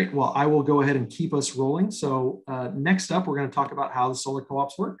right, great. Well, I will go ahead and keep us rolling. So next up, we're going to talk about how the solar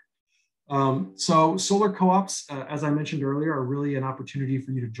co-ops work. So solar co-ops, as I mentioned earlier, are really an opportunity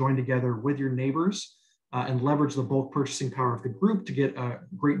for you to join together with your neighbors and leverage the bulk purchasing power of the group to get a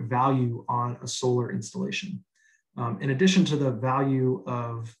great value on a solar installation. In addition to the value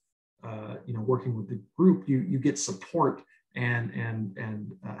of working with the group, you get support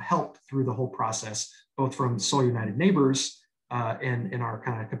and help through the whole process, both from Solar United neighbors and in our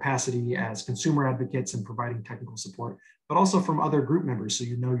kind of capacity as consumer advocates and providing technical support, but also from other group members. So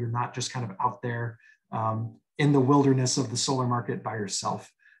you're not just kind of out there in the wilderness of the solar market by yourself.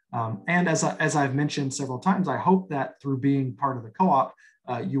 And as I've mentioned several times, I hope that through being part of the co-op,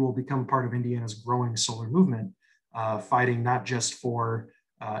 you will become part of Indiana's growing solar movement, fighting not just for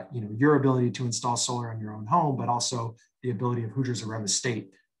your ability to install solar on your own home, but also the ability of Hoosiers around the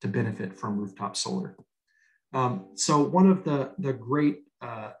state to benefit from rooftop solar. So one of the great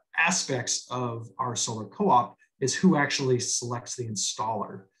aspects of our solar co-op is who actually selects the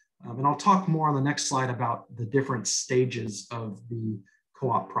installer. And I'll talk more on the next slide about the different stages of the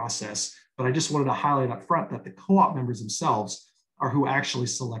co-op process, but I just wanted to highlight up front that the co-op members themselves are who actually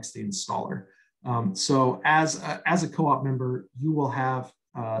selects the installer. So as a co-op member, you will have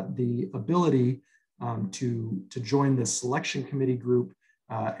the ability to join the selection committee group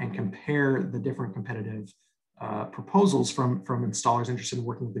and compare the different competitive proposals from installers interested in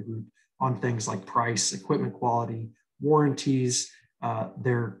working with the group on things like price, equipment quality, warranties,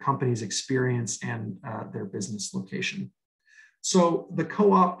 their company's experience, and their business location. So the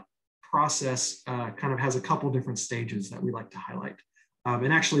co-op process kind of has a couple different stages that we like to highlight.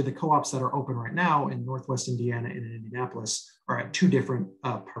 And actually the co-ops that are open right now in Northwest Indiana and in Indianapolis are at two different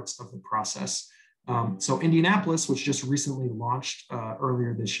parts of the process. So Indianapolis, which just recently launched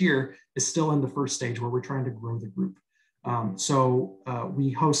earlier this year, is still in the first stage where we're trying to grow the group.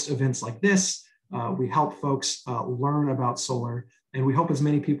 We host events like this. We help folks learn about solar, and we hope as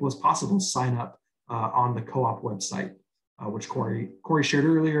many people as possible sign up on the co-op website, which Corey shared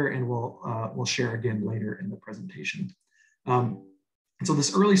earlier, and we'll share again later in the presentation. So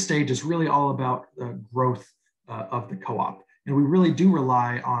this early stage is really all about the growth of the co-op. And we really do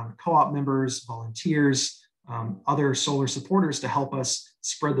rely on co-op members, volunteers, other solar supporters to help us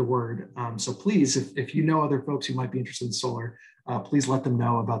spread the word. So please, if you know other folks who might be interested in solar, please let them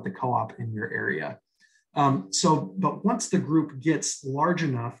know about the co-op in your area. But once the group gets large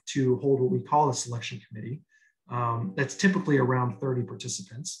enough to hold what we call a selection committee, that's typically around 30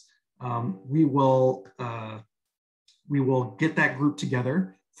 participants, we will get that group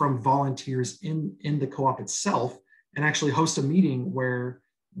together from volunteers in the co-op itself and actually host a meeting where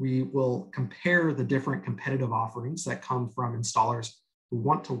we will compare the different competitive offerings that come from installers who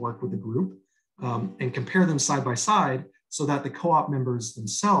want to work with the group and compare them side by side so that the co-op members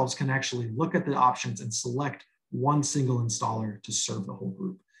themselves can actually look at the options and select one single installer to serve the whole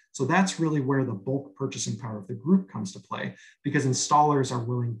group. So that's really where the bulk purchasing power of the group comes to play, because installers are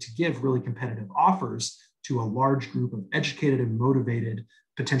willing to give really competitive offers to a large group of educated and motivated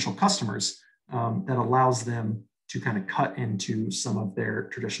potential customers that allows them to kind of cut into some of their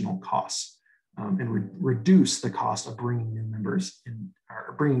traditional costs and reduce the cost of bringing new members in,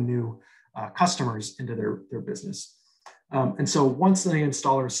 or bringing new customers into their business. And so once the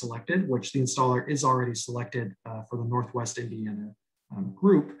installer is selected, which the installer is already selected for the Northwest Indiana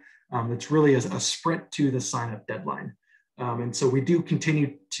group, it's really a sprint to the sign-up deadline. And so we do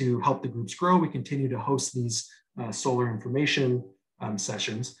continue to help the groups grow. We continue to host these solar information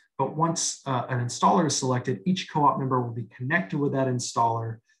sessions. But once an installer is selected, each co-op member will be connected with that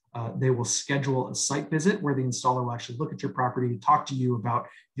installer. They will schedule a site visit where the installer will actually look at your property, talk to you about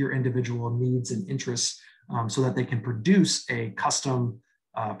your individual needs and interests so that they can produce a custom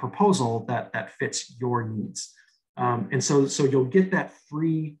proposal that fits your needs. And so you'll get that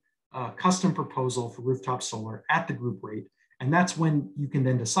free custom proposal for rooftop solar at the group rate. And that's when you can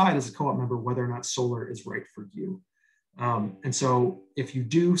then decide as a co-op member whether or not solar is right for you. And so if you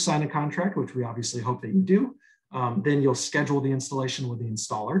do sign a contract, which we obviously hope that you do, then you'll schedule the installation with the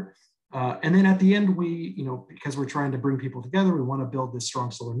installer. And then at the end, because we're trying to bring people together, we want to build this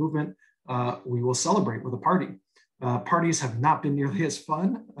strong solar movement, we will celebrate with a party. Parties have not been nearly as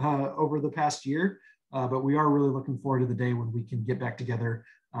fun over the past year, but we are really looking forward to the day when we can get back together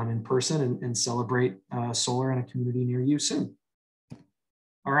in person and celebrate solar in a community near you soon.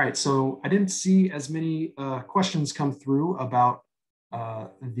 All right, so I didn't see as many questions come through about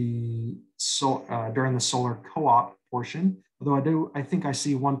during the solar co-op portion, although I think I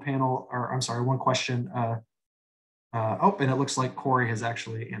see one question. And it looks like Corey has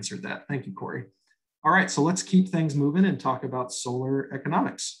actually answered that. Thank you, Corey. All right, so let's keep things moving and talk about solar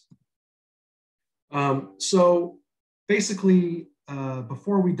economics. So basically,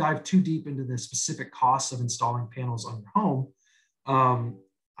 before we dive too deep into the specific costs of installing panels on your home,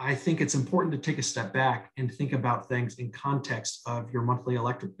 I think it's important to take a step back and think about things in context of your monthly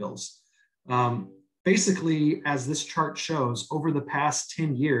electric bills. Basically, as this chart shows, over the past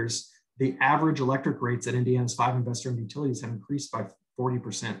 10 years, the average electric rates at Indiana's 5 investor-owned utilities have increased by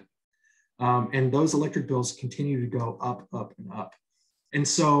 40%. And those electric bills continue to go up, up, and up. And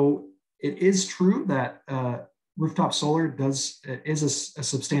so it is true that rooftop solar is a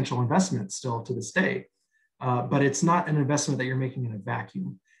substantial investment still to this day, but it's not an investment that you're making in a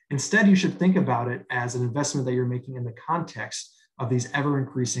vacuum. Instead, you should think about it as an investment that you're making in the context of these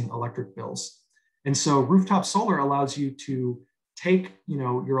ever-increasing electric bills. And so rooftop solar allows you to take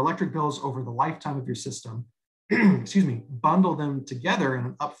your electric bills over the lifetime of your system, bundle them together in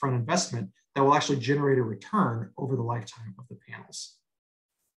an upfront investment that will actually generate a return over the lifetime of the panels.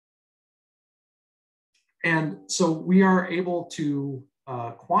 And so we are able to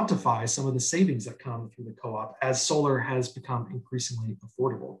quantify some of the savings that come through the co-op as solar has become increasingly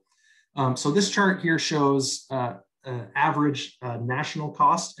affordable. So this chart here shows average national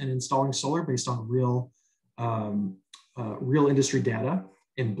cost in installing solar based on real industry data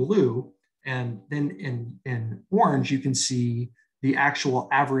in blue. And then in orange, you can see the actual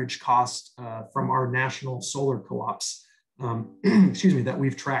average cost from our national solar co-ops, that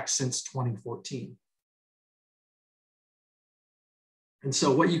we've tracked since 2014. And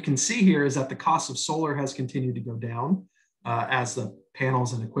so what you can see here is that the cost of solar has continued to go down as the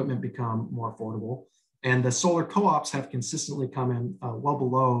panels and equipment become more affordable. And the solar co-ops have consistently come in well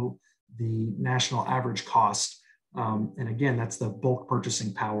below the national average cost And again, that's the bulk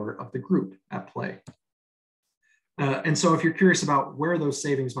purchasing power of the group at play. And so if you're curious about where those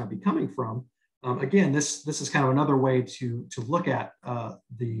savings might be coming from, again, this is kind of another way to look at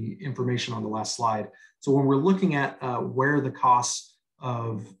the information on the last slide. So when we're looking at where the costs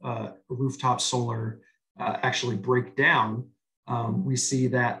of rooftop solar actually break down, we see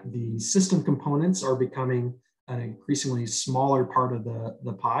that the system components are becoming an increasingly smaller part of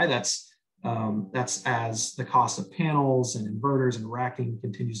the pie. That's as the cost of panels and inverters and racking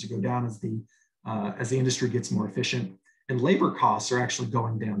continues to go down as the industry gets more efficient. And labor costs are actually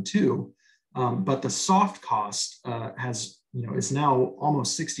going down too. But the soft cost is now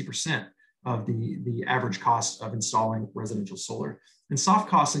almost 60% of the average cost of installing residential solar. And soft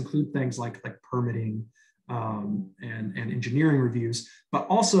costs include things like permitting and engineering reviews, but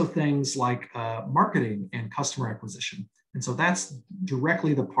also things like marketing and customer acquisition. And so that's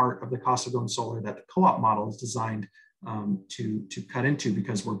directly the part of the cost of going solar that the co-op model is designed to cut into,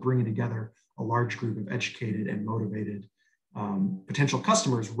 because we're bringing together a large group of educated and motivated potential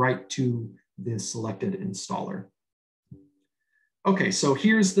customers right to the selected installer. Okay, so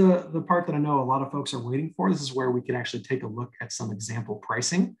here's the part that I know a lot of folks are waiting for. This is where we can actually take a look at some example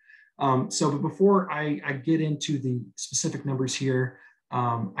pricing. But before I get into the specific numbers here,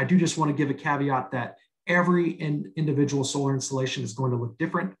 I do just want to give a caveat that every individual solar installation is going to look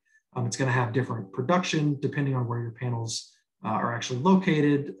different. It's going to have different production depending on where your panels are actually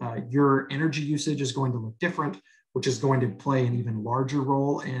located. Your energy usage is going to look different, which is going to play an even larger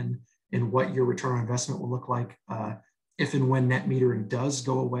role in what your return on investment will look like if and when net metering does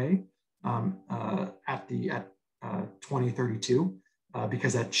go away at 2032,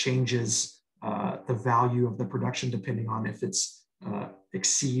 because that changes the value of the production depending on if it's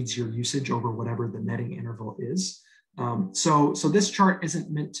exceeds your usage over whatever the netting interval is. So this chart isn't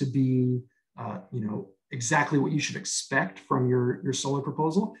meant to be exactly what you should expect from your solar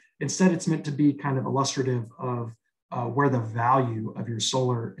proposal. Instead, it's meant to be kind of illustrative of where the value of your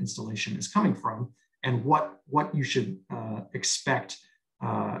solar installation is coming from and what you should expect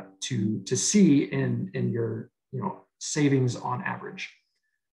to see in your savings on average.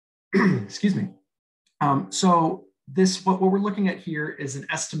 Excuse me. So what we're looking at here is an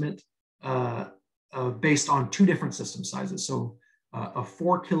estimate based on two different system sizes. So a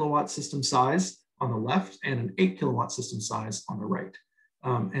 4 kilowatt system size on the left and an 8 kilowatt system size on the right.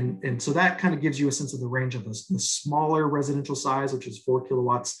 And so that kind of gives you a sense of the range of the smaller residential size, which is 4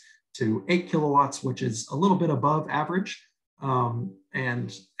 kilowatts, to 8 kilowatts, which is a little bit above average, but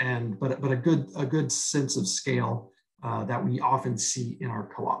a good sense of scale that we often see in our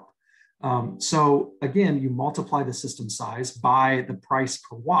co-op. So again, you multiply the system size by the price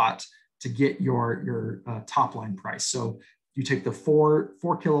per watt to get your top line price. So you take the 4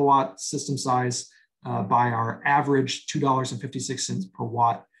 kilowatt system size by our average $2.56 per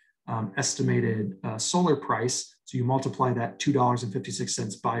watt estimated solar price. So you multiply that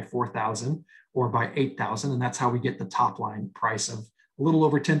 $2.56 by 4,000 or by 8,000, and that's how we get the top line price of a little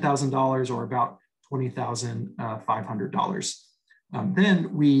over $10,000 or about $20,500.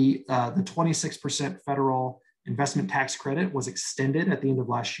 Then the 26% federal investment tax credit was extended at the end of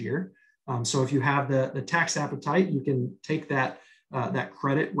last year. So if you have the tax appetite, you can take that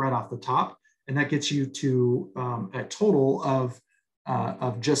credit right off the top, and that gets you to a total of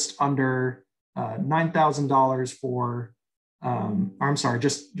just under $9,000 for, I'm sorry,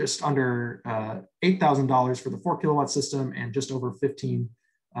 just under $8,000 for the 4 kilowatt system and just over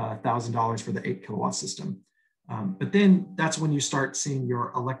 $15,000 for the 8 kilowatt system. But then that's when you start seeing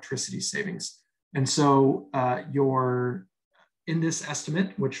your electricity savings. And so in this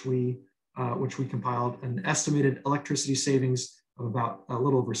estimate, which we compiled, an estimated electricity savings of about a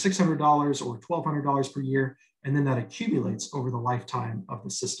little over $600 or $1,200 per year, and then that accumulates over the lifetime of the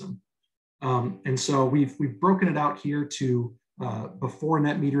system. And so we've broken it out here to before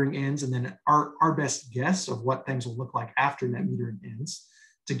net metering ends, and then our best guess of what things will look like after net metering ends,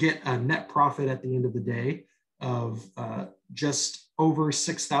 to get a net profit at the end of the day of just over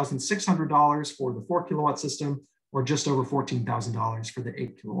 $6,600 for the 4 kilowatt system, or just over $14,000 for the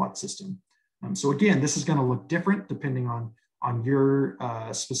 8 kilowatt system. So again, this is going to look different depending on your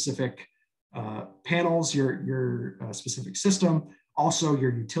specific panels, your specific system, also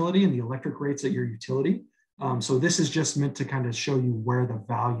your utility and the electric rates at your utility. So this is just meant to kind of show you where the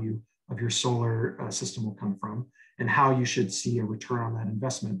value of your solar system will come from and how you should see a return on that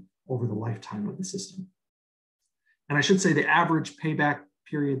investment over the lifetime of the system. And I should say the average payback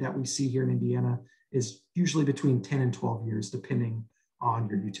period that we see here in Indiana is usually between 10 and 12 years, depending on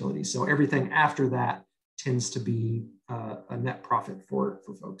your utility. So everything after that tends to be a net profit for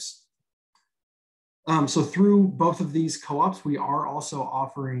folks. So through both of these co-ops, we are also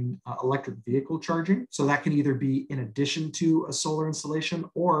offering electric vehicle charging. So that can either be in addition to a solar installation,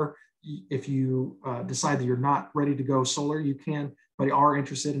 or if you decide that you're not ready to go solar, you can, but you are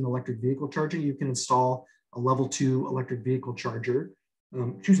interested in electric vehicle charging, you can install a level 2 electric vehicle charger,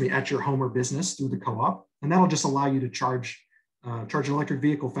 at your home or business through the co-op. And that'll just allow you to charge an electric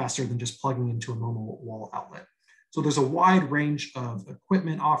vehicle faster than just plugging into a normal wall outlet. So there's a wide range of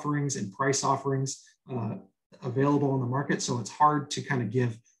equipment offerings and price offerings available in the market. So it's hard to kind of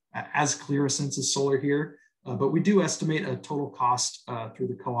give as clear a sense as solar here, but we do estimate a total cost through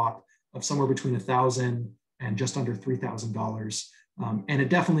the co-op of somewhere between $1,000 and just under $3,000. And it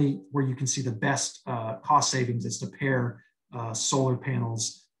definitely, where you can see the best cost savings is to pair solar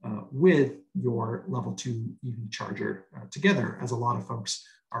panels with your level 2 EV charger together, as a lot of folks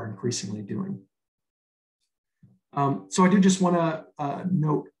are increasingly doing. So I do just want to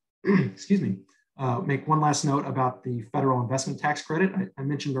note, make one last note about the federal investment tax credit. I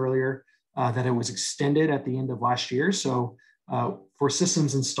mentioned earlier that it was extended at the end of last year. So for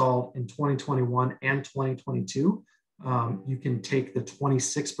systems installed in 2021 and 2022, you can take the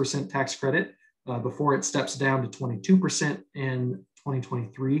 26% tax credit before it steps down to 22% in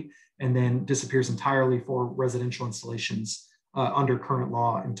 2023, and then disappears entirely for residential installations under current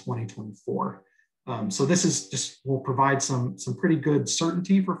law in 2024. So this is just will provide some pretty good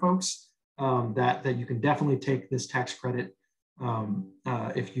certainty for folks that you can definitely take this tax credit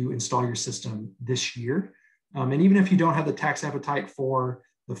if you install your system this year. And even if you don't have the tax appetite for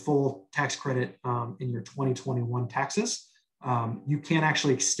the full tax credit in your 2021 taxes, you can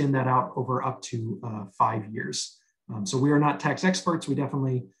actually extend that out over up to 5 years. So we are not tax experts. We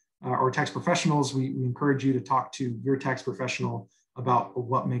definitely, or tax professionals, we encourage you to talk to your tax professional about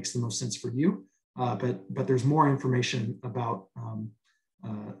what makes the most sense for you. But there's more information about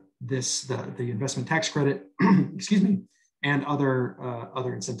the investment tax credit, and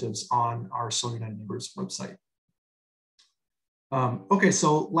other incentives on our Solar United Neighbors website. Okay,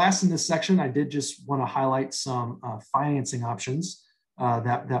 so last in this section, I did just want to highlight some financing options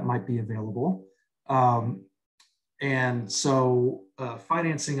that might be available. And so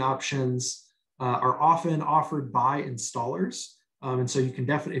financing options are often offered by installers. And so you can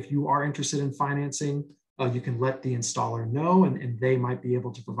definitely, if you are interested in financing, you can let the installer know, and they might be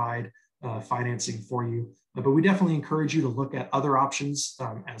able to provide financing for you. But we definitely encourage you to look at other options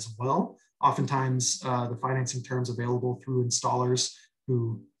as well. Oftentimes, the financing terms available through installers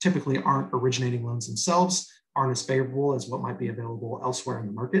who typically aren't originating loans themselves aren't as favorable as what might be available elsewhere in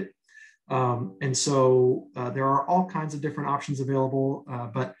the market. And so there are all kinds of different options available,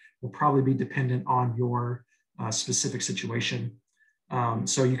 but will probably be dependent on your specific situation.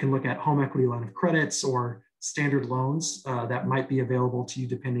 So you can look at home equity line of credits or standard loans that might be available to you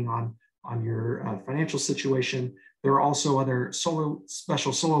depending on your financial situation. There are also other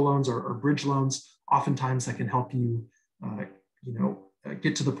special solar loans or bridge loans, oftentimes that can help you,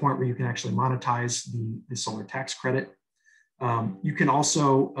 get to the point where you can actually monetize the solar tax credit. You can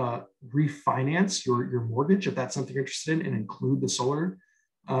also refinance your mortgage if that's something you're interested in, and include the solar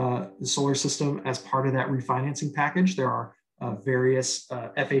system as part of that refinancing package. There are various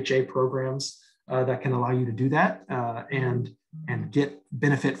FHA programs that can allow you to do that and get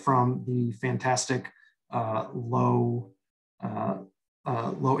benefit from the fantastic low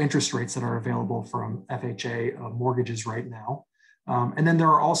interest rates that are available from FHA mortgages right now. And then there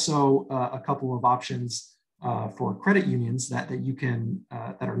are also a couple of options for credit unions that you can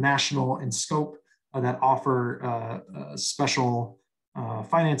that are national in scope that offer special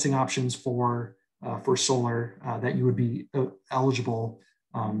financing options for solar that you would be eligible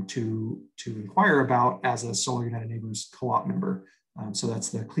to inquire about as a Solar United Neighbors co-op member. So that's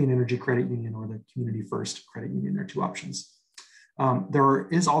the Clean Energy Credit Union or the Community First Credit Union. There are two options. There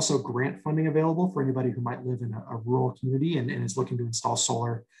is also grant funding available for anybody who might live in a rural community and is looking to install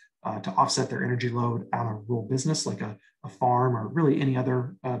solar to offset their energy load on a rural business like a farm or really any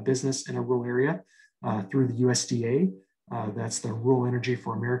other business in a rural area through the USDA. That's the Rural Energy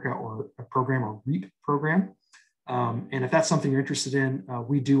for America or a program, or REAP program. And if that's something you're interested in,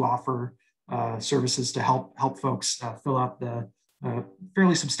 we do offer services to help folks fill out the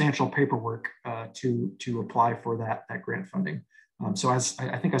fairly substantial paperwork to apply for that grant funding. So as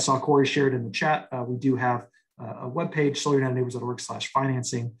I think I saw Corey shared in the chat, we do have a webpage,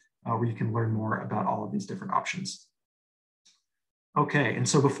 solarunitedneighbors.org/financing, where you can learn more about all of these different options. Okay, and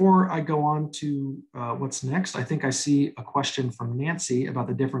so before I go on to what's next, I think I see a question from Nancy about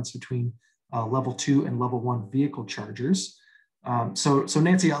the difference between level 2 and level 1 vehicle chargers. So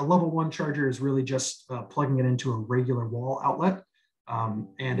Nancy, a level 1 charger is really just plugging it into a regular wall outlet.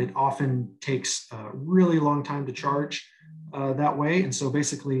 And it often takes a really long time to charge that way. And so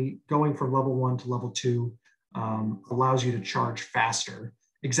basically going from level 1 to level 2 allows you to charge faster.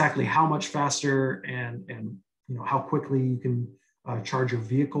 Exactly how much faster and how quickly you can charge your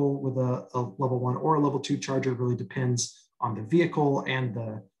vehicle with a level 1 or a level 2 charger really depends on the vehicle and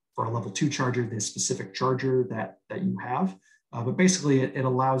for a level 2 charger, the specific charger that you have. But basically it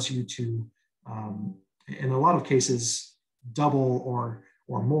allows you to, in a lot of cases, double or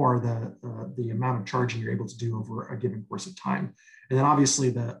more the amount of charging you're able to do over a given course of time. And then obviously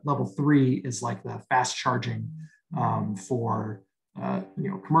the level 3 is like the fast charging for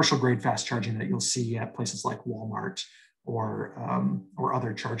commercial grade fast charging that you'll see at places like Walmart or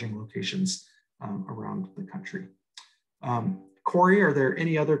other charging locations around the country. Corey, are there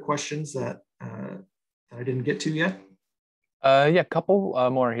any other questions that I didn't get to yet? Yeah, a couple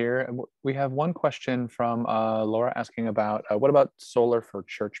more here. We have one question from Laura asking about what about solar for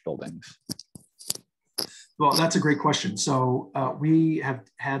church buildings? Well, that's a great question. So we have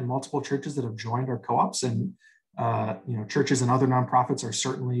had multiple churches that have joined our co-ops, and churches and other nonprofits are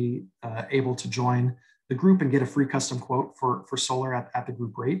certainly able to join the group and get a free custom quote for solar at the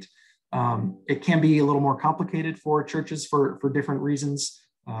group rate. It can be a little more complicated for churches for different reasons.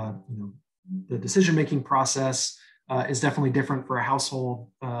 The decision-making process is definitely different for a household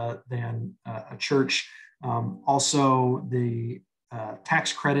than a church. Also, the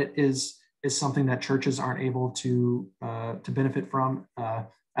tax credit is something that churches aren't able to benefit from,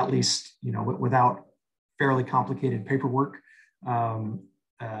 at least without fairly complicated paperwork,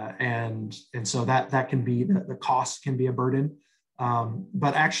 and so that can be the cost can be a burden.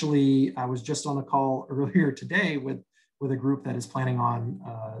 But actually, I was just on a call earlier today with a group that is planning on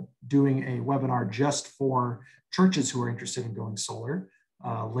doing a webinar just for churches who are interested in going solar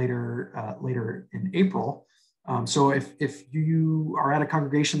later in April. So if you are at a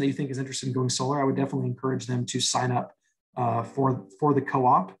congregation that you think is interested in going solar, I would definitely encourage them to sign up for the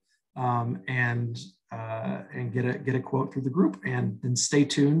co-op and get a quote through the group, and then stay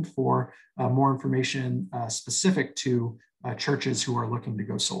tuned for more information specific to churches who are looking to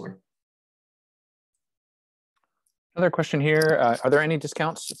go solar. Another question here, are there any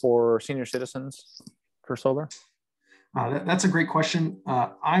discounts for senior citizens for solar? That's a great question.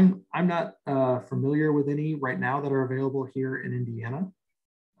 I'm not familiar with any right now that are available here in Indiana.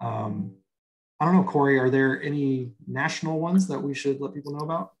 I don't know, Corey, are there any national ones that we should let people know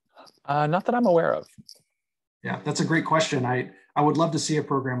about? Not that I'm aware of. Yeah, that's a great question. I would love to see a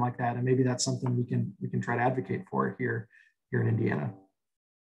program like that, and maybe that's something we can try to advocate for here in Indiana.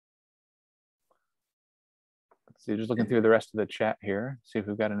 Let's see, just looking through the rest of the chat here, see if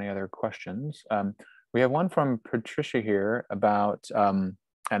we've got any other questions. We have one from Patricia here about,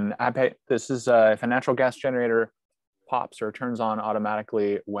 and this is if a natural gas generator pops or turns on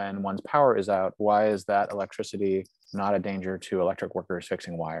automatically when one's power is out, why is that electricity not a danger to electric workers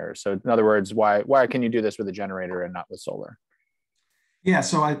fixing wires? So in other words, why can you do this with a generator and not with solar? Yeah,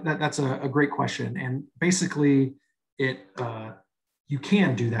 so that's a great question. And basically you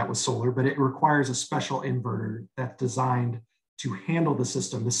can do that with solar, but it requires a special inverter that's designed to handle the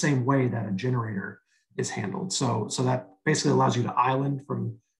system the same way that a generator is handled. So that basically allows you to island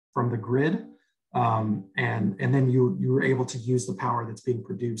from the grid, and then you're able to use the power that's being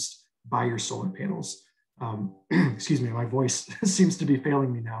produced by your solar panels. Excuse me, my voice seems to be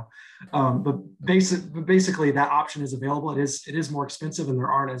failing me now. But basically that option is available. It is more expensive, and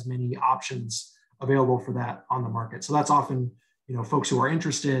there aren't as many options available for that on the market. So that's often, folks who are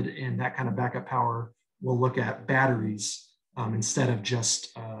interested in that kind of backup power will look at batteries instead of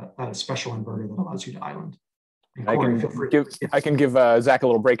just a special inverter that allows you to island. And Corey, I can give Zach a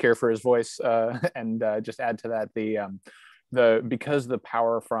little break here for his voice and just add to that because the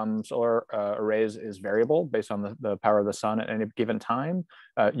power from solar arrays is variable based on the power of the sun at any given time,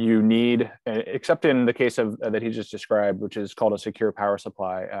 you need, except in the case of that he just described, which is called a secure power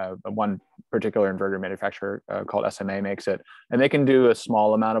supply. One particular inverter manufacturer called SMA makes it, and they can do a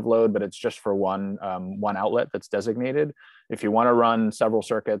small amount of load, but it's just for one outlet that's designated. If you want to run several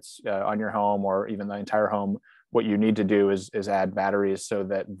circuits on your home or even the entire home, what you need to do is add batteries so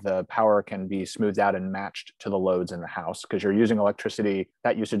that the power can be smoothed out and matched to the loads in the house, because you're using electricity,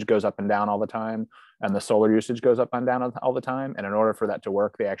 that usage goes up and down all the time, and the solar usage goes up and down all the time. And in order for that to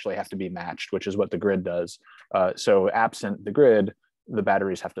work, they actually have to be matched, which is what the grid does. So absent the grid, the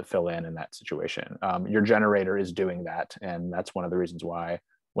batteries have to fill in that situation. Your generator is doing that, and that's one of the reasons why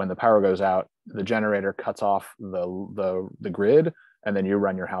when the power goes out, the generator cuts off the grid, and then you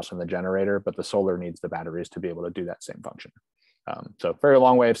run your house on the generator, but the solar needs the batteries to be able to do that same function. So very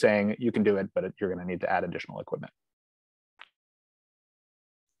long way of saying you can do it, but you're going to need to add additional equipment.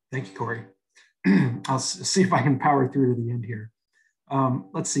 Thank you, Corey. I'll see if I can power through to the end here.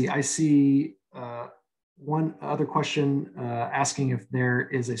 Let's see, I see one other question asking if there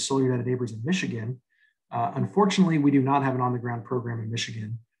is a Solar United Neighbors in Michigan. Unfortunately, we do not have an on-the-ground program in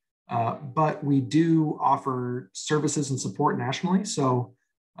Michigan, but we do offer services and support nationally. So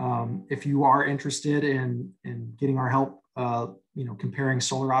if you are interested in getting our help, comparing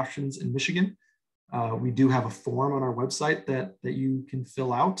solar options in Michigan, we do have a form on our website that you can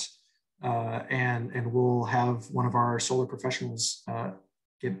fill out, and we'll have one of our solar professionals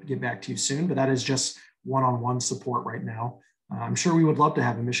get back to you soon. But that is just one-on-one support right now. I'm sure we would love to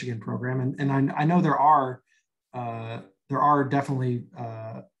have a Michigan program, and I know there are definitely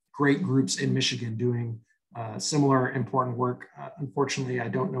great groups in Michigan doing similar important work. Unfortunately, I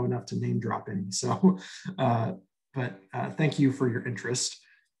don't know enough to name drop any. So, but thank you for your interest.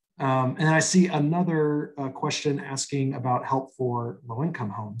 And I see another question asking about help for low-income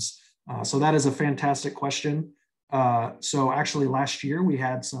homes. So that is a fantastic question. So actually last year we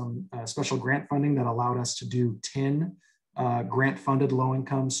had some special grant funding that allowed us to do 10 grant-funded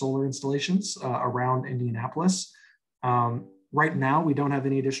low-income solar installations around Indianapolis. Right now, we don't have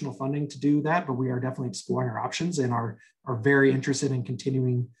any additional funding to do that, but we are definitely exploring our options and are very interested in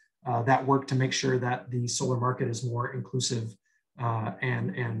continuing that work to make sure that the solar market is more inclusive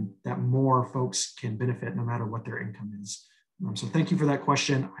and that more folks can benefit no matter what their income is. So thank you for that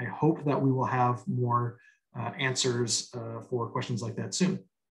question. I hope that we will have more answers for questions like that soon.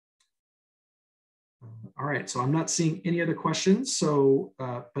 All right, so I'm not seeing any other questions. So,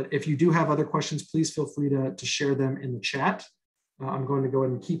 but if you do have other questions, please feel free to share them in the chat. I'm going to go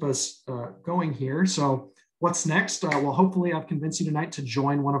ahead and keep us going here. So what's next? Well, hopefully I've convinced you tonight to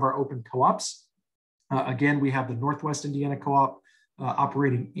join one of our open co-ops. Again, we have the Northwest Indiana Co-op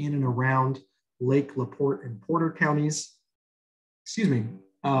operating in and around Lake, LaPorte, and Porter counties. Excuse me.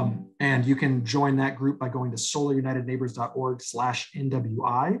 And you can join that group by going to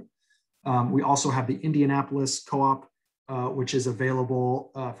solarunitedneighbors.org/NWI. We also have the Indianapolis Co-op, which is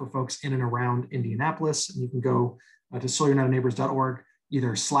available for folks in and around Indianapolis. And you can go to solarunitedneighbors.org,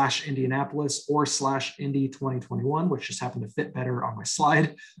 either /Indianapolis or /Indy2021, which just happened to fit better on my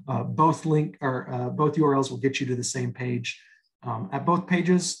slide. Both URLs will get you to the same page. At both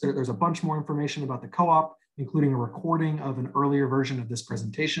pages, there's a bunch more information about the co-op, including a recording of an earlier version of this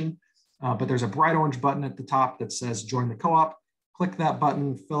presentation. But there's a bright orange button at the top that says join the co-op. Click that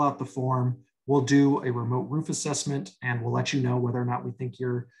button, fill out the form. We'll do a remote roof assessment, and we'll let you know whether or not we think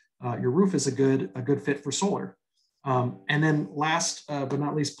your roof is a good fit for solar. And then last but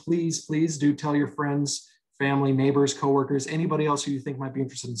not least, please do tell your friends, family, neighbors, coworkers, anybody else who you think might be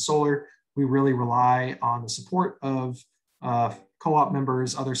interested in solar. We really rely on the support of co-op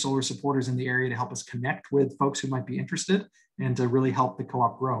members, other solar supporters in the area to help us connect with folks who might be interested and to really help the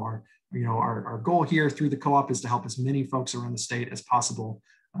co-op grow. Our goal here through the co-op is to help as many folks around the state as possible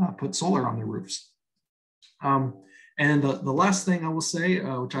put solar on their roofs. And the last thing I will say,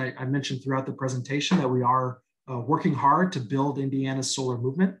 which I mentioned throughout the presentation, that we are working hard to build Indiana's solar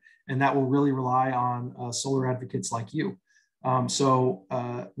movement, and that will really rely on solar advocates like you. So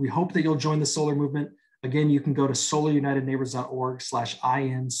we hope that you'll join the solar movement. Again, you can go to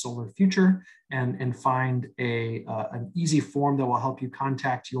solarunitedneighbors.org/INSolarFuture and find an easy form that will help you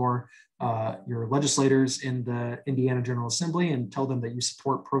contact your legislators in the Indiana General Assembly and tell them that you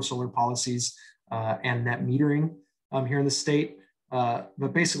support pro-solar policies and net metering here in the state.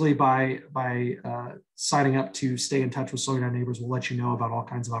 But basically by signing up to stay in touch with Solar United Neighbors, we'll let you know about all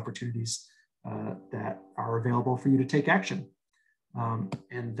kinds of opportunities that are available for you to take action.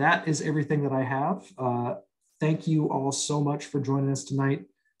 And that is everything that I have. Thank you all so much for joining us tonight.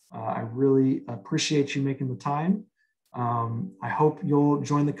 I really appreciate you making the time. I hope you'll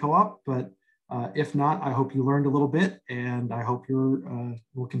join the co-op, but if not, I hope you learned a little bit, and I hope you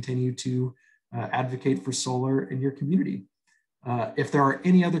will continue to advocate for solar in your community. If there are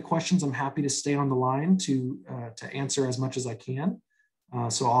any other questions, I'm happy to stay on the line to answer as much as I can.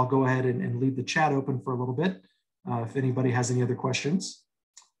 So I'll go ahead and leave the chat open for a little bit if anybody has any other questions.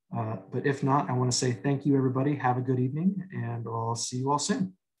 But if not, I want to say thank you, everybody. Have a good evening, and I'll see you all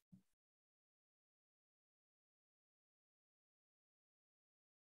soon.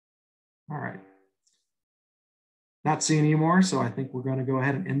 All right. Not seeing any more, so I think we're going to go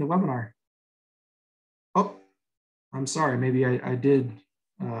ahead and end the webinar. Oh, I'm sorry, maybe I did.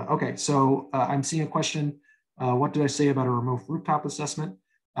 Okay, so I'm seeing a question. What did I say about a remote rooftop assessment?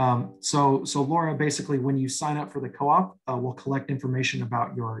 So Laura, basically when you sign up for the co-op, we'll collect information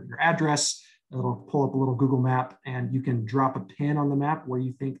about your address. It'll pull up a little Google map, and you can drop a pin on the map where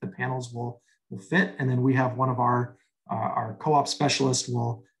you think the panels will fit. And then we have one of our co-op specialists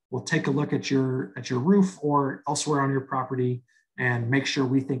will we'll take a look at your roof or elsewhere on your property and make sure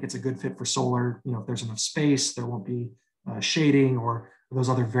we think it's a good fit for solar. If there's enough space, there won't be shading or those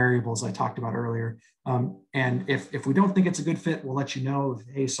other variables I talked about earlier. And if we don't think it's a good fit, we'll let you know,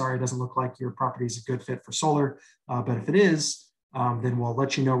 hey, sorry, it doesn't look like your property is a good fit for solar. But if it is, then we'll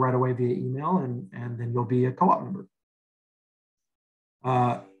let you know right away via email, and then you'll be a co-op member.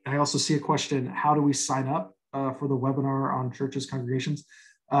 I also see a question, how do we sign up for the webinar on churches, congregations?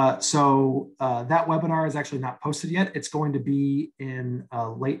 So that webinar is actually not posted yet. It's going to be in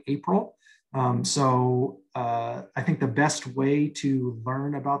late April. So I think the best way to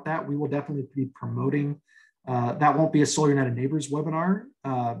learn about that, we will definitely be promoting, that won't be a Solar United Neighbors webinar,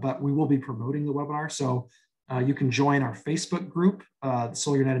 but we will be promoting the webinar. So you can join our Facebook group, the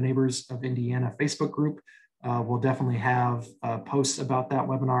Solar United Neighbors of Indiana Facebook group. We'll definitely have posts about that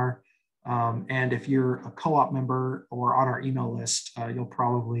webinar. And if you're a co-op member or on our email list, you'll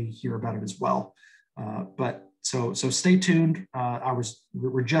probably hear about it as well. But so stay tuned.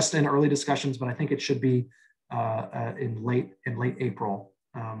 We're just in early discussions, but I think it should be in late April,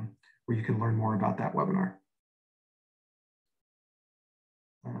 where you can learn more about that webinar.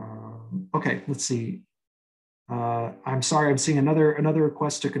 Okay, let's see. I'm sorry, I'm seeing another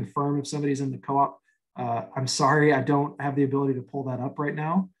request to confirm if somebody's in the co-op. I'm sorry, I don't have the ability to pull that up right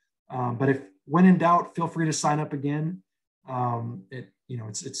now. But if, when in doubt, feel free to sign up again.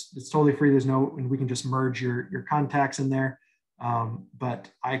 It's totally free. There's no, and we can just merge your contacts in there. But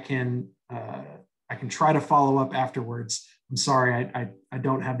I can try to follow up afterwards. I'm sorry, I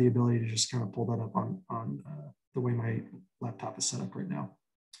don't have the ability to just kind of pull that up on the way my laptop is set up right now.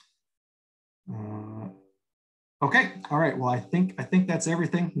 Okay, all right. Well, I think that's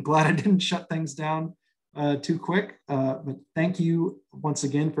everything. I'm glad I didn't shut things down too quick. But thank you once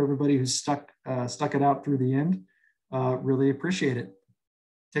again for everybody who's stuck it out through the end. Really appreciate it.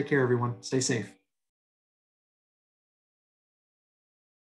 Take care, everyone. Stay safe.